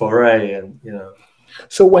Fauré, and you know.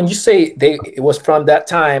 So when you say it was from that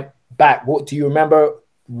time back, what do you remember?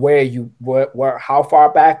 Where you were how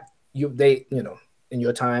far back you know? in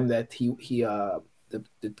your time that the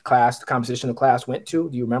class, the compositional class went to?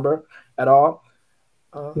 Do you remember at all?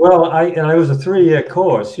 Well, it was a 3-year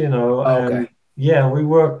course, you know, Okay. and yeah, we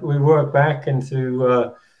worked back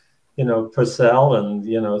into Purcell and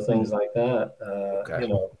things like that, Okay.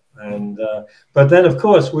 and but then of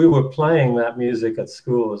course we were playing that music at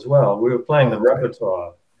school as well. We were playing the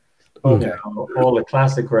repertoire, Okay. all the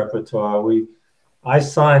classic repertoire. I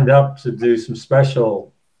signed up to do some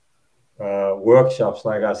special workshops.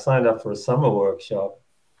 Like I signed up for a summer workshop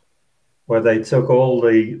where they took all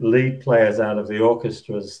the lead players out of the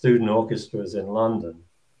orchestras, student orchestras in London,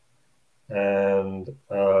 and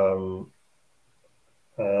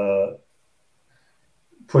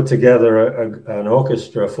put together an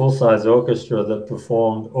orchestra, a full-size orchestra that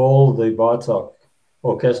performed all the Bartók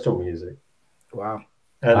orchestral music. Wow.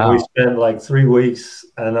 And we spent like 3 weeks,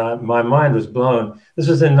 and my mind was blown. This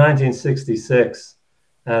was in 1966,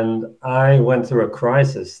 and I went through a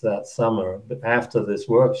crisis that summer after this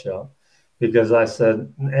workshop, because I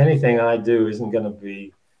said, anything I do isn't going to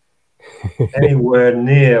be anywhere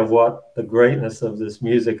near what the greatness of this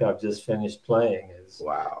music I've just finished playing is.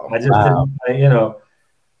 Wow. I just didn't,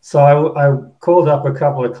 so I called up a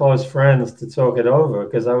couple of close friends to talk it over,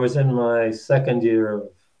 because I was in my second year of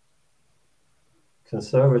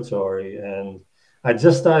conservatory, and I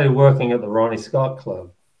just started working at the Ronnie Scott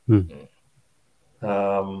Club.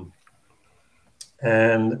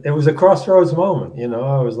 And it was a crossroads moment,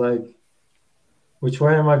 I was like, which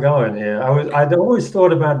way am I going here? I'd always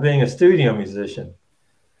thought about being a studio musician.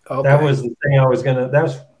 Okay. That was the thing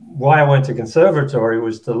that's why I went to conservatory,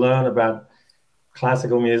 was to learn about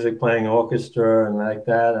classical music, playing orchestra and like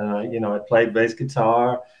that. And I played bass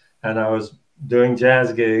guitar, and I was doing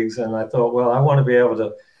jazz gigs, and I thought, well, I want to be able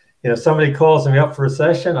to, somebody calls me up for a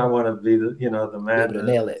session, I want to be the man to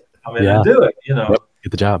nail it. I'm in and do it, Get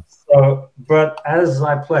the job. So, but as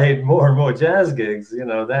I played more and more jazz gigs,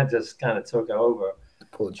 that just kind of took over.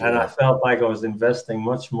 And I felt like I was investing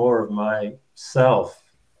much more of myself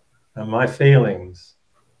and my feelings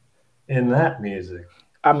in that music.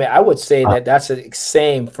 I mean, I would say that that's the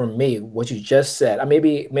same for me, what you just said.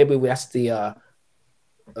 Maybe that's the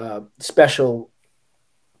special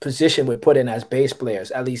position we're put in as bass players,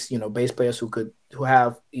 at least, bass players who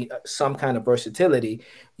have some kind of versatility.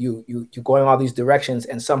 You going all these directions,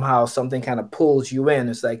 and somehow something kind of pulls you in.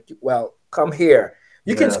 It's like, well, come here.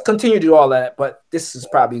 You can continue to do all that, but this is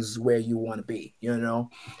probably where you want to be,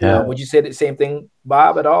 Yeah. Would you say the same thing,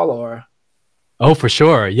 Bob, at all, or? Oh, for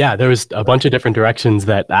sure. Yeah, there was a bunch of different directions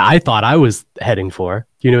that I thought I was heading for.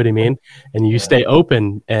 You know what I mean? And you stay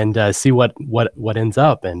open and see what ends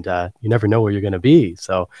up, and you never know where you're going to be.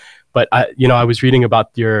 So, but I was reading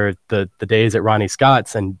about the days at Ronnie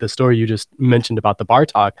Scott's, and the story you just mentioned about the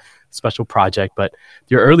Bartók special project. But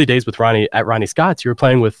your early days with Ronnie Scott's, you were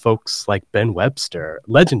playing with folks like Ben Webster,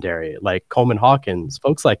 legendary, like Coleman Hawkins,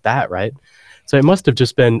 folks like that, right? So it must have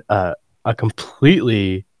just been a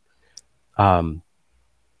completely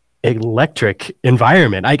electric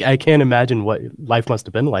environment. I can't imagine what life must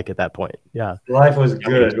have been like at that point. Yeah, life was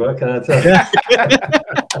good. What can I tell you?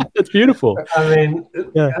 It's beautiful. I mean,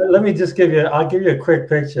 let me just I'll give you a quick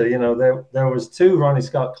picture. There was 2 Ronnie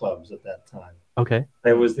Scott clubs at that time. Okay.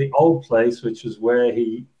 There was the old place, which was where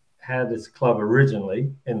he had his club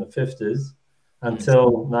originally in the 50s until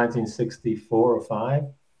 1964 or 5.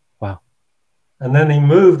 Wow. And then he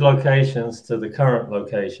moved locations to the current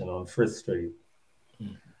location on Frith Street.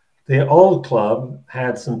 The old club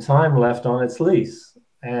had some time left on its lease,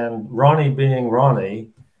 and Ronnie, being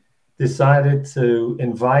Ronnie, decided to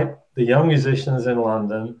invite the young musicians in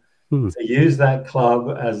London to use that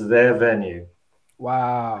club as their venue.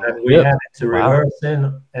 Wow. And we had to rehearse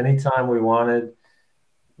in anytime we wanted.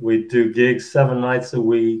 We'd do gigs 7 nights a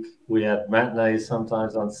week. We had matinees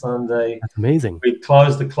sometimes on Sunday. That's amazing. We'd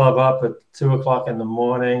close the club up at 2 o'clock in the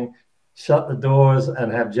morning, shut the doors,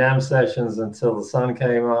 and have jam sessions until the sun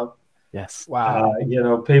came up. Yes. Wow.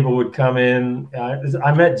 People would come in.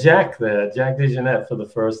 I met Jack there, Jack DeJohnette, for the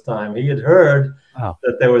first time. He had heard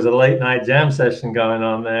that there was a late night jam session going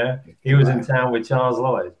on there. He was in town with Charles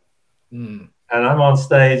Lloyd. And I'm on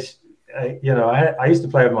stage. I used to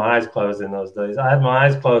play with my eyes closed in those days. I had my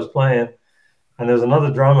eyes closed playing, and there was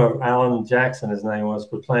another drummer, Alan Jackson, his name was,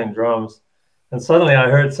 playing drums. And suddenly I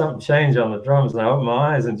heard something change on the drums, and I opened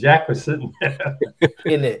my eyes, and Jack was sitting there.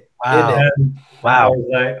 In it. Wow. I was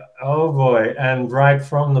like, oh boy. And right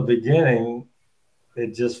from the beginning,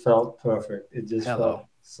 it just felt perfect. It just felt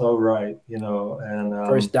so right, and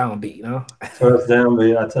first downbeat, First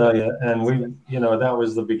downbeat, I tell you. And that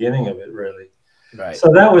was the beginning of it, really. Right.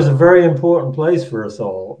 So that was a very important place for us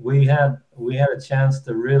all. We had a chance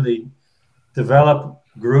to really develop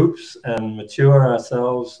groups and mature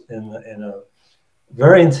ourselves in a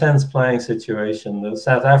very intense playing situation. The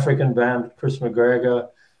South African band, Chris McGregor,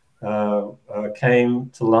 came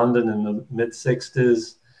to London in the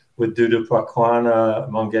mid-60s with Dudu Pwakwana,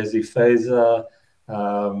 Mongezi Feza,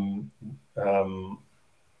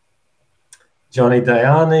 Johnny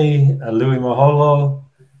Dayani, Louis Maholo,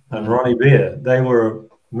 and Ronnie Beer. They were a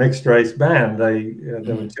mixed-race band.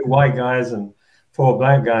 There were 2 white guys and 4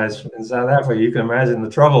 black guys in South Africa. You can imagine the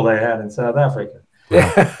trouble they had in South Africa.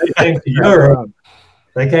 They came to Europe.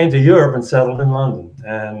 They came to Europe and settled in London,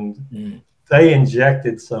 and they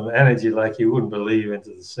injected some energy like you wouldn't believe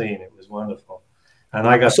into the scene. It was wonderful. And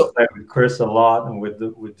I got to play with Chris a lot, and with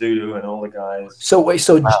Dudu and all the guys. So wait,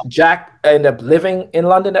 so wow. Jack ended up living in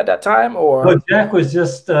London at that time, or? Well, Jack was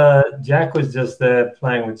just there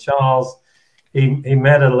playing with Charles. He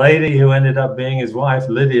met a lady who ended up being his wife,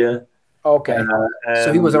 Lydia. Okay,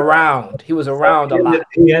 so he was around. He was around a lot.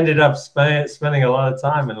 He ended up spending a lot of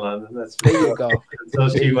time in London. That's there you go. So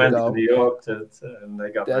she went to New York and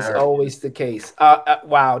they got married. That's always the case.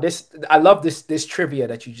 Wow, I love this trivia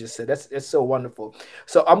that you just said. It's so wonderful.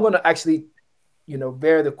 So I'm going to actually,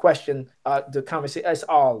 bear the question, the conversation. It's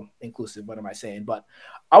all inclusive. What am I saying? But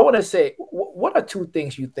I want to say, what are 2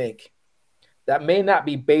 things you think that may not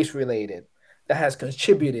be bass related that has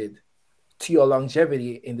contributed to your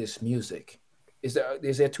longevity in this music? Is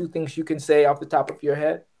there 2 things you can say off the top of your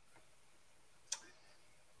head?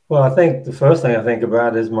 Well, I think the first thing I think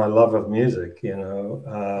about is my love of music.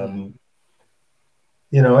 I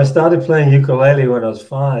started playing ukulele when I was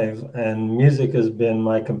 5, and music has been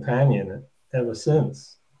my companion ever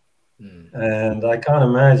since. And I can't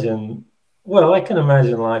imagine. Well, I can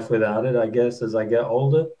imagine life without it, I guess, as I get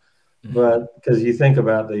older. But because you think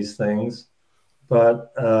about these things,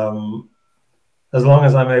 but as long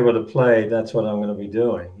as I'm able to play, that's what I'm going to be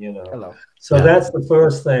doing, Hello. So that's the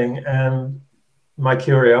first thing. And my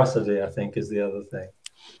curiosity, I think, is the other thing.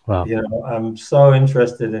 Wow. I'm so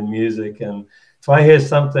interested in music. And if I hear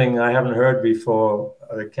something I haven't heard before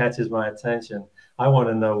or it catches my attention, I want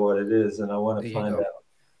to know what it is. And I want to find out.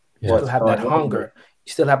 You still have that hunger.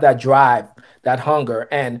 You still have that drive, that hunger.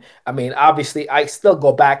 And I mean, obviously, I still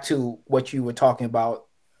go back to what you were talking about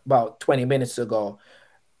 20 minutes ago.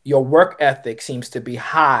 Your work ethic seems to be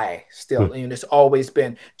high still. And it's always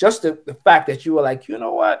been just the fact that you were like, you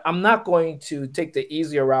know what? I'm not going to take the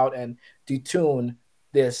easier route and detune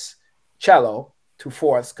this cello to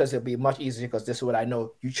fourths because it'll be much easier because this is what I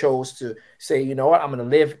know. You chose to say, you know what? I'm going to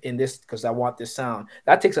live in this because I want this sound.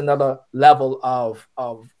 That takes another level of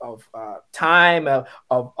time,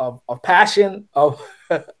 of passion, of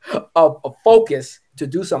focus to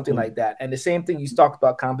do something like that. And the same thing you talked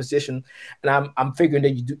about composition, and I'm figuring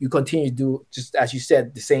that you continue to do, just as you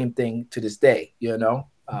said, the same thing to this day.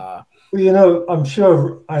 I'm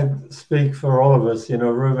sure I speak for all of us.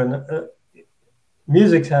 Ruben,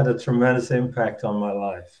 music's had a tremendous impact on my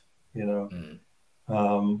life.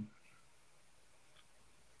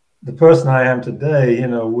 The person I am today,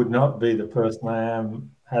 would not be the person I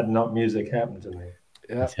am had not music happened to me.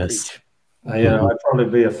 Yeah. Yes. I'd probably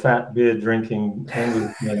be a fat beer drinking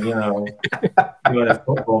Englishman, doing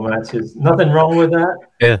football matches. Nothing wrong with that.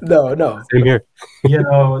 Yeah. No. Same here.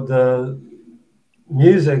 The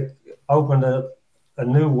music opened up a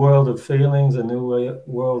new world of feelings, a new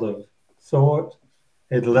world of thought.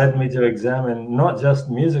 It led me to examine not just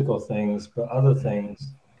musical things, but other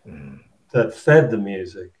things that fed the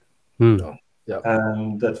music.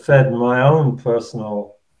 And that fed my own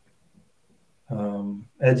personal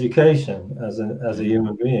education as a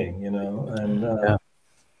human being, and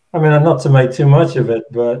I mean, not to make too much of it,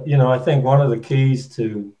 but I think one of the keys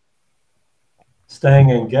to staying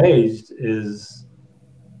engaged is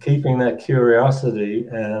keeping that curiosity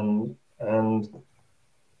and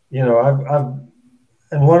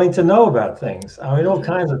wanting to know about things. I mean, all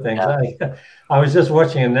kinds of things. I was just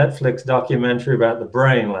watching a Netflix documentary about the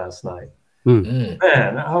brain last night.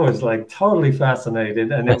 Man, I was like totally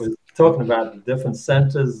fascinated, and it was talking about the different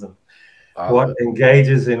centers and what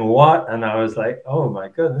engages in what, and I was like, "Oh my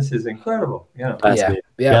goodness, this is incredible!" Yeah.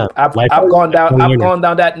 I've gone down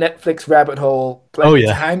that Netflix rabbit hole plenty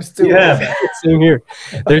of times too. Yeah, same here.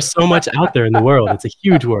 There's so much out there in the world. It's a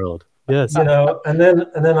huge world. Yes. And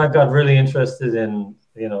then I got really interested in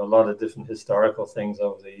a lot of different historical things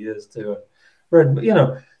over the years too.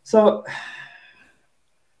 So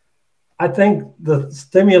I think the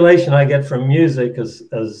stimulation I get from music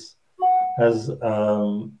has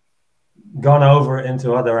gone over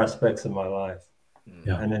into other aspects of my life.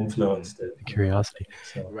 and influenced it. Curiosity.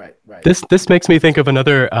 So. Right. This makes me think of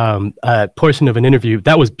another portion of an interview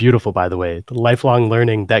that was beautiful, by the way. The lifelong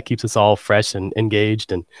learning that keeps us all fresh and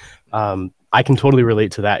engaged, and I can totally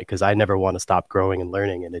relate to that because I never want to stop growing and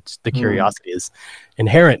learning, and it's the curiosity is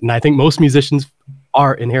inherent, and I think most musicians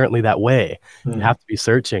are inherently that way. You have to be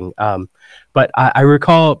searching. But I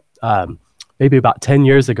recall maybe about 10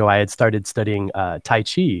 years ago, I had started studying Tai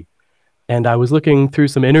Chi, and I was looking through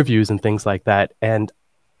some interviews and things like that, and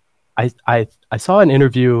I saw an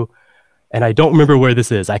interview, and I don't remember where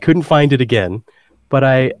this is. I couldn't find it again, but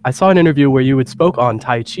I saw an interview where you had spoke on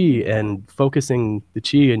Tai Chi and focusing the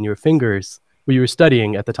Chi in your fingers, where you were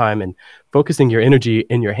studying at the time, and focusing your energy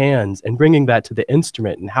in your hands and bringing that to the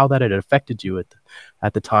instrument and how that had affected you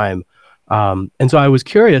at the time. And so I was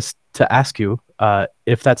curious to ask you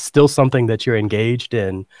if that's still something that you're engaged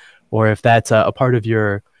in, or if that's a part of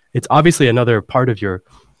your, it's obviously another part of your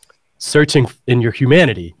searching in your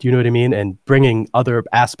humanity. Do you know what I mean? And bringing other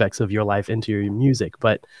aspects of your life into your music.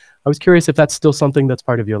 But I was curious if that's still something that's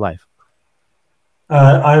part of your life.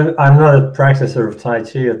 I'm not a practicer of Tai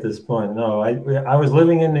Chi at this point. No, I was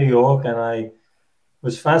living in New York, and I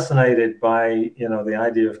was fascinated by, the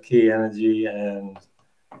idea of ki energy, and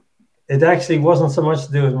it actually wasn't so much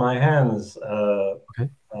to do with my hands,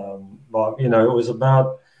 Bob. It was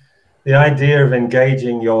about the idea of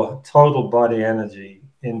engaging your total body energy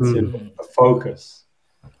into a focus.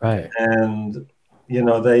 Right. And,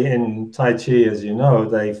 they, in Tai Chi, as you know,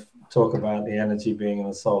 they talk about the energy being in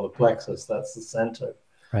the solar plexus. That's the center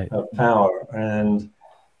of power. And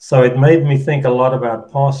so it made me think a lot about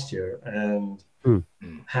posture and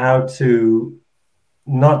how to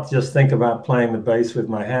not just think about playing the bass with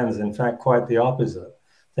my hands. In fact, quite the opposite,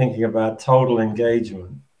 thinking about total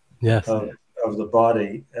engagement of the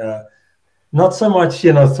body. Not so much,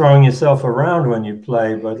 throwing yourself around when you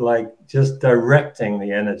play, but like just directing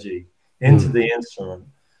the energy into the instrument.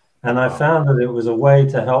 And I found that it was a way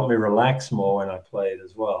to help me relax more when I played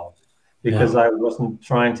as well, because I wasn't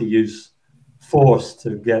trying to use force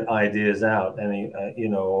to get ideas out,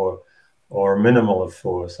 or minimal of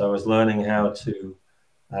force. I was learning how to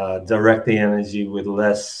direct the energy with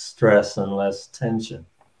less stress and less tension.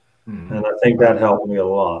 And I think that helped me a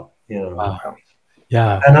lot, Wow.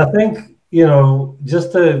 Yeah. And I think,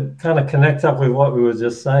 just to kind of connect up with what we were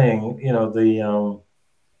just saying,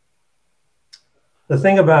 the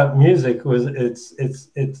thing about music was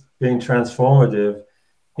it's being transformative.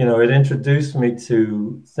 It introduced me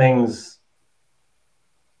to things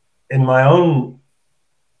in my own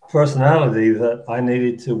personality that I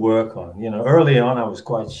needed to work on. Early on, I was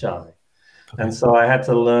quite shy. And so I had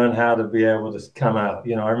to learn how to be able to come out.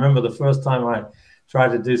 I remember the first time I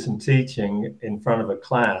tried to do some teaching in front of a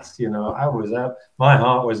class, I was out, my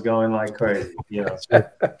heart was going like crazy,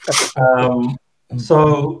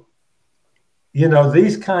 So,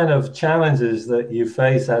 these kind of challenges that you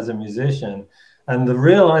face as a musician, and the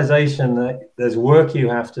realization that there's work you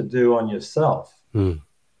have to do on yourself,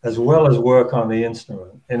 as well as work on the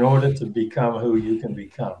instrument, in order to become who you can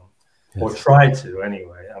become, or try to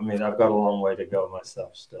anyway. I mean, I've got a long way to go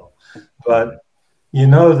myself still, but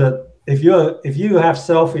that if you have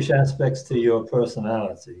selfish aspects to your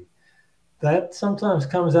personality, that sometimes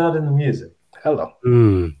comes out in the music. Hello.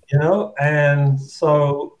 And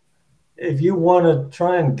so if you want to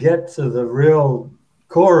try and get to the real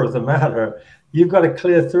core of the matter, you've got to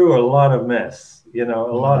clear through a lot of mess, a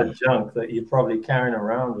lot of junk that you're probably carrying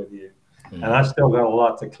around with you. And I've still got a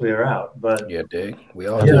lot to clear out. But we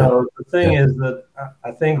all do. The thing is that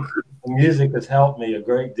I think the music has helped me a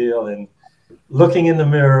great deal in looking in the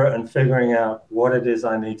mirror and figuring out what it is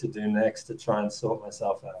I need to do next to try and sort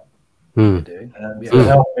myself out. And to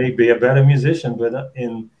help me be a better musician, but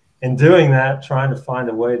in doing that, trying to find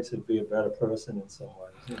a way to be a better person in some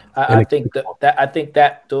ways. I think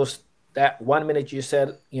that 1 minute you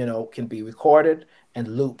said, can be recorded and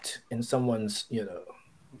looped in someone's,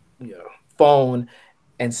 phone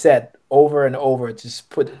and said over and over. Just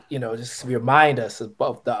just remind us of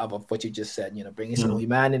what you just said. Bringing some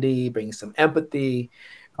humanity, bringing some empathy,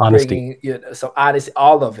 honesty, bringing some honesty,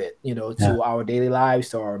 all of it, to our daily lives,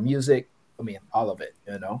 to our music. I mean, all of it,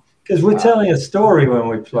 Because we're telling a story when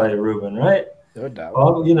we play, Ruben, right? No doubt.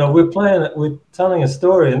 Well, we're telling a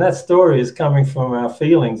story, and that story is coming from our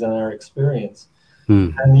feelings and our experience.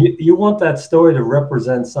 And you want that story to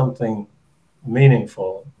represent something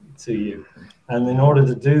meaningful to you. And in order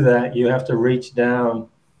to do that, you have to reach down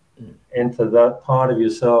into that part of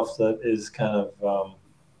yourself that is kind of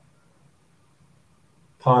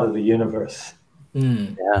part of the universe.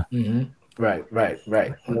 Right. I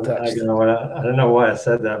don't know why I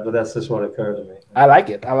said that, but that's just what occurred to me. I like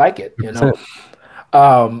it.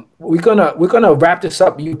 We're gonna wrap this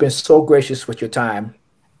up. You've been so gracious with your time.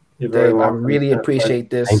 You're very Dave, I welcome. really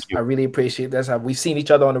appreciate this. Thank you. I really appreciate this. We've seen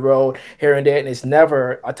each other on the road here and there, and it's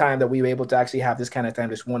never a time that we were able to actually have this kind of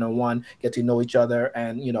time, this one-on-one, get to know each other.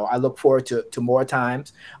 And, I look forward to more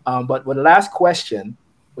times. But the last question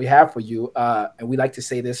we have for you, and we like to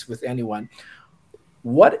say this with anyone,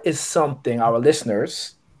 what is something our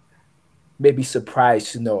listeners may be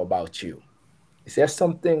surprised to know about you? Is there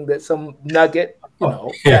something some nugget,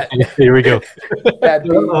 Here we go. that'd be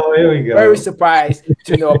Here we go. very surprised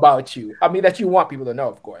to know about you? I mean, that you want people to know,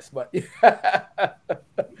 of course, but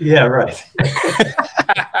Yeah, right.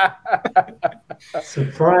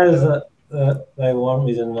 Surprised that they want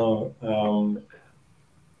me to know.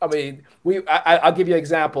 I mean, I'll give you an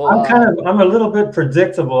example. I'm a little bit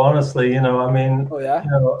predictable, honestly. I mean, Oh yeah.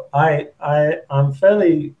 I'm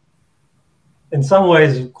fairly, in some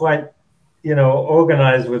ways, quite,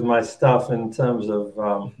 organized with my stuff in terms of,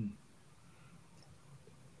 I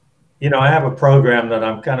have a program that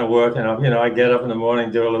I'm kind of working on. I get up in the morning,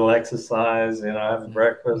 do a little exercise, I have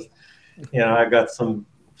breakfast. I got some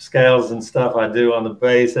scales and stuff I do on the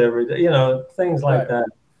bass every day, things like that.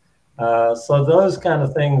 So those kind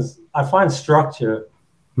of things, I find structure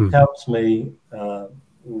helps me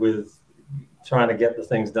with trying to get the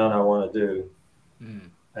things done I want to do.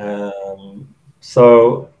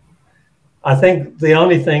 So I think the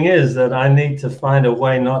only thing is that I need to find a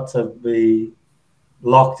way not to be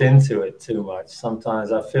locked into it too much.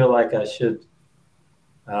 Sometimes I feel like I should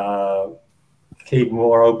keep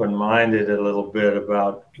more open-minded a little bit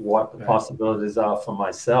about what the possibilities are for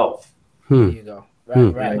myself. There you go.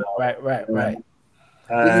 Right.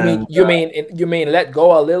 And, you mean let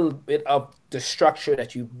go a little bit of the structure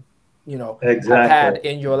that you exactly. have had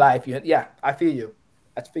in your life. Yeah, I feel you.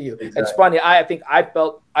 That's for you. Exactly. It's funny. I think I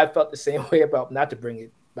felt the same way about, not to bring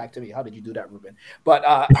it back to me. How did you do that, Ruben? But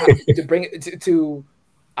to bring it to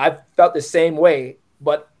I felt the same way,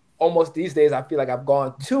 but almost these days I feel like I've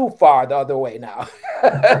gone too far the other way now.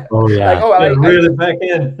 Oh yeah. Really back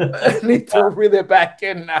in. I need to reel it back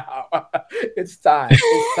in now. It's time.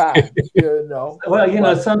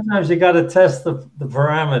 Well, sometimes you got to test the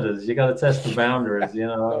parameters. You got to test the boundaries.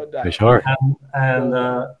 No doubt. For sure. And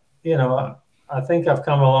I think I've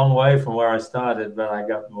come a long way from where I started, but I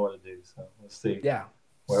got more to do. So we'll see. Yeah.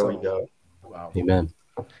 Where we go. Wow. Amen.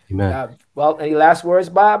 Well, any last words,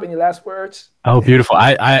 Bob? Any last words? Oh, beautiful.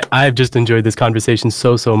 I've just enjoyed this conversation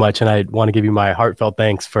so much, and I want to give you my heartfelt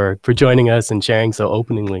thanks for joining us and sharing so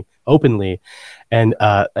openly, and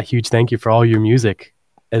a huge thank you for all your music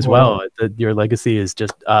as well. Your legacy is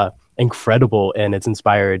just incredible, and it's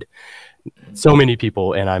inspired so many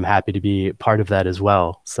people, and I'm happy to be part of that as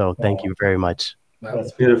well. So thank you very much.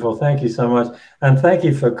 That's beautiful. Thank you so much, and thank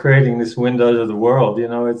you for creating this window to the world.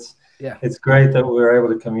 It's great that we're able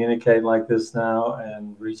to communicate like this now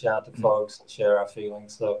and reach out to folks and share our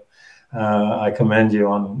feelings. So I commend you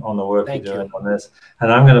on the work you're doing on this.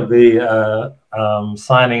 And I'm going to be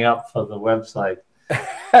signing up for the website.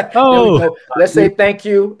 Let's say thank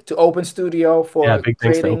you to Open Studio for having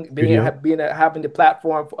the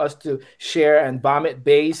platform for us to share and vomit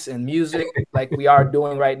bass and music like we are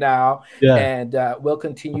doing right now. Yeah. And we'll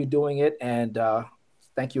continue doing it. And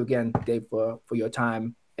thank you again, Dave, for your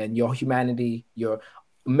time and your humanity, your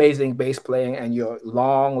amazing bass playing, and your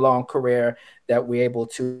long career that we're able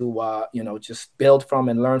to, just build from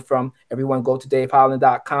and learn from. Everyone go to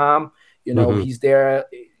daveholland.com. He's there.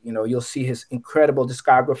 You'll see his incredible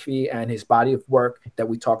discography and his body of work that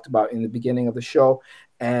we talked about in the beginning of the show.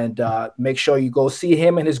 And make sure you go see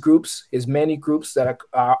him and his groups, his many groups that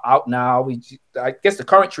are out now. I guess the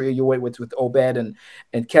current trio you're with Obed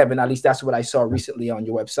and Kevin, at least that's what I saw recently on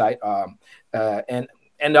your website.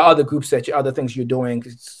 And the other groups other things you're doing,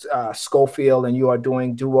 Schofield, and you are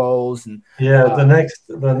doing duos. And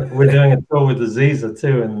we're doing a tour with the Ziza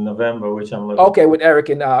too in November, which I'm looking. Okay, with Eric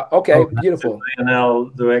and beautiful.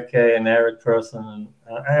 Lionel Dueke and Eric Person and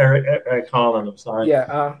Eric Holland. I'm sorry.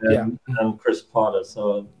 And Chris Potter.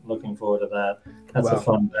 So looking forward to that. That's a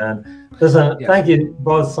fun band. Listen, thank you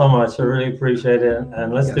both so much. I really appreciate it,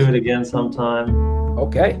 and let's do it again sometime.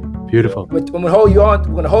 Okay. Beautiful. We're going to hold you on.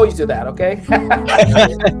 We're going to hold you to that, okay?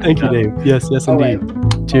 Thank you, Dave. Yes, indeed.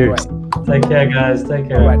 Right. Cheers. Take care, guys. Take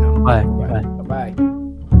care. All right now. Bye. Bye.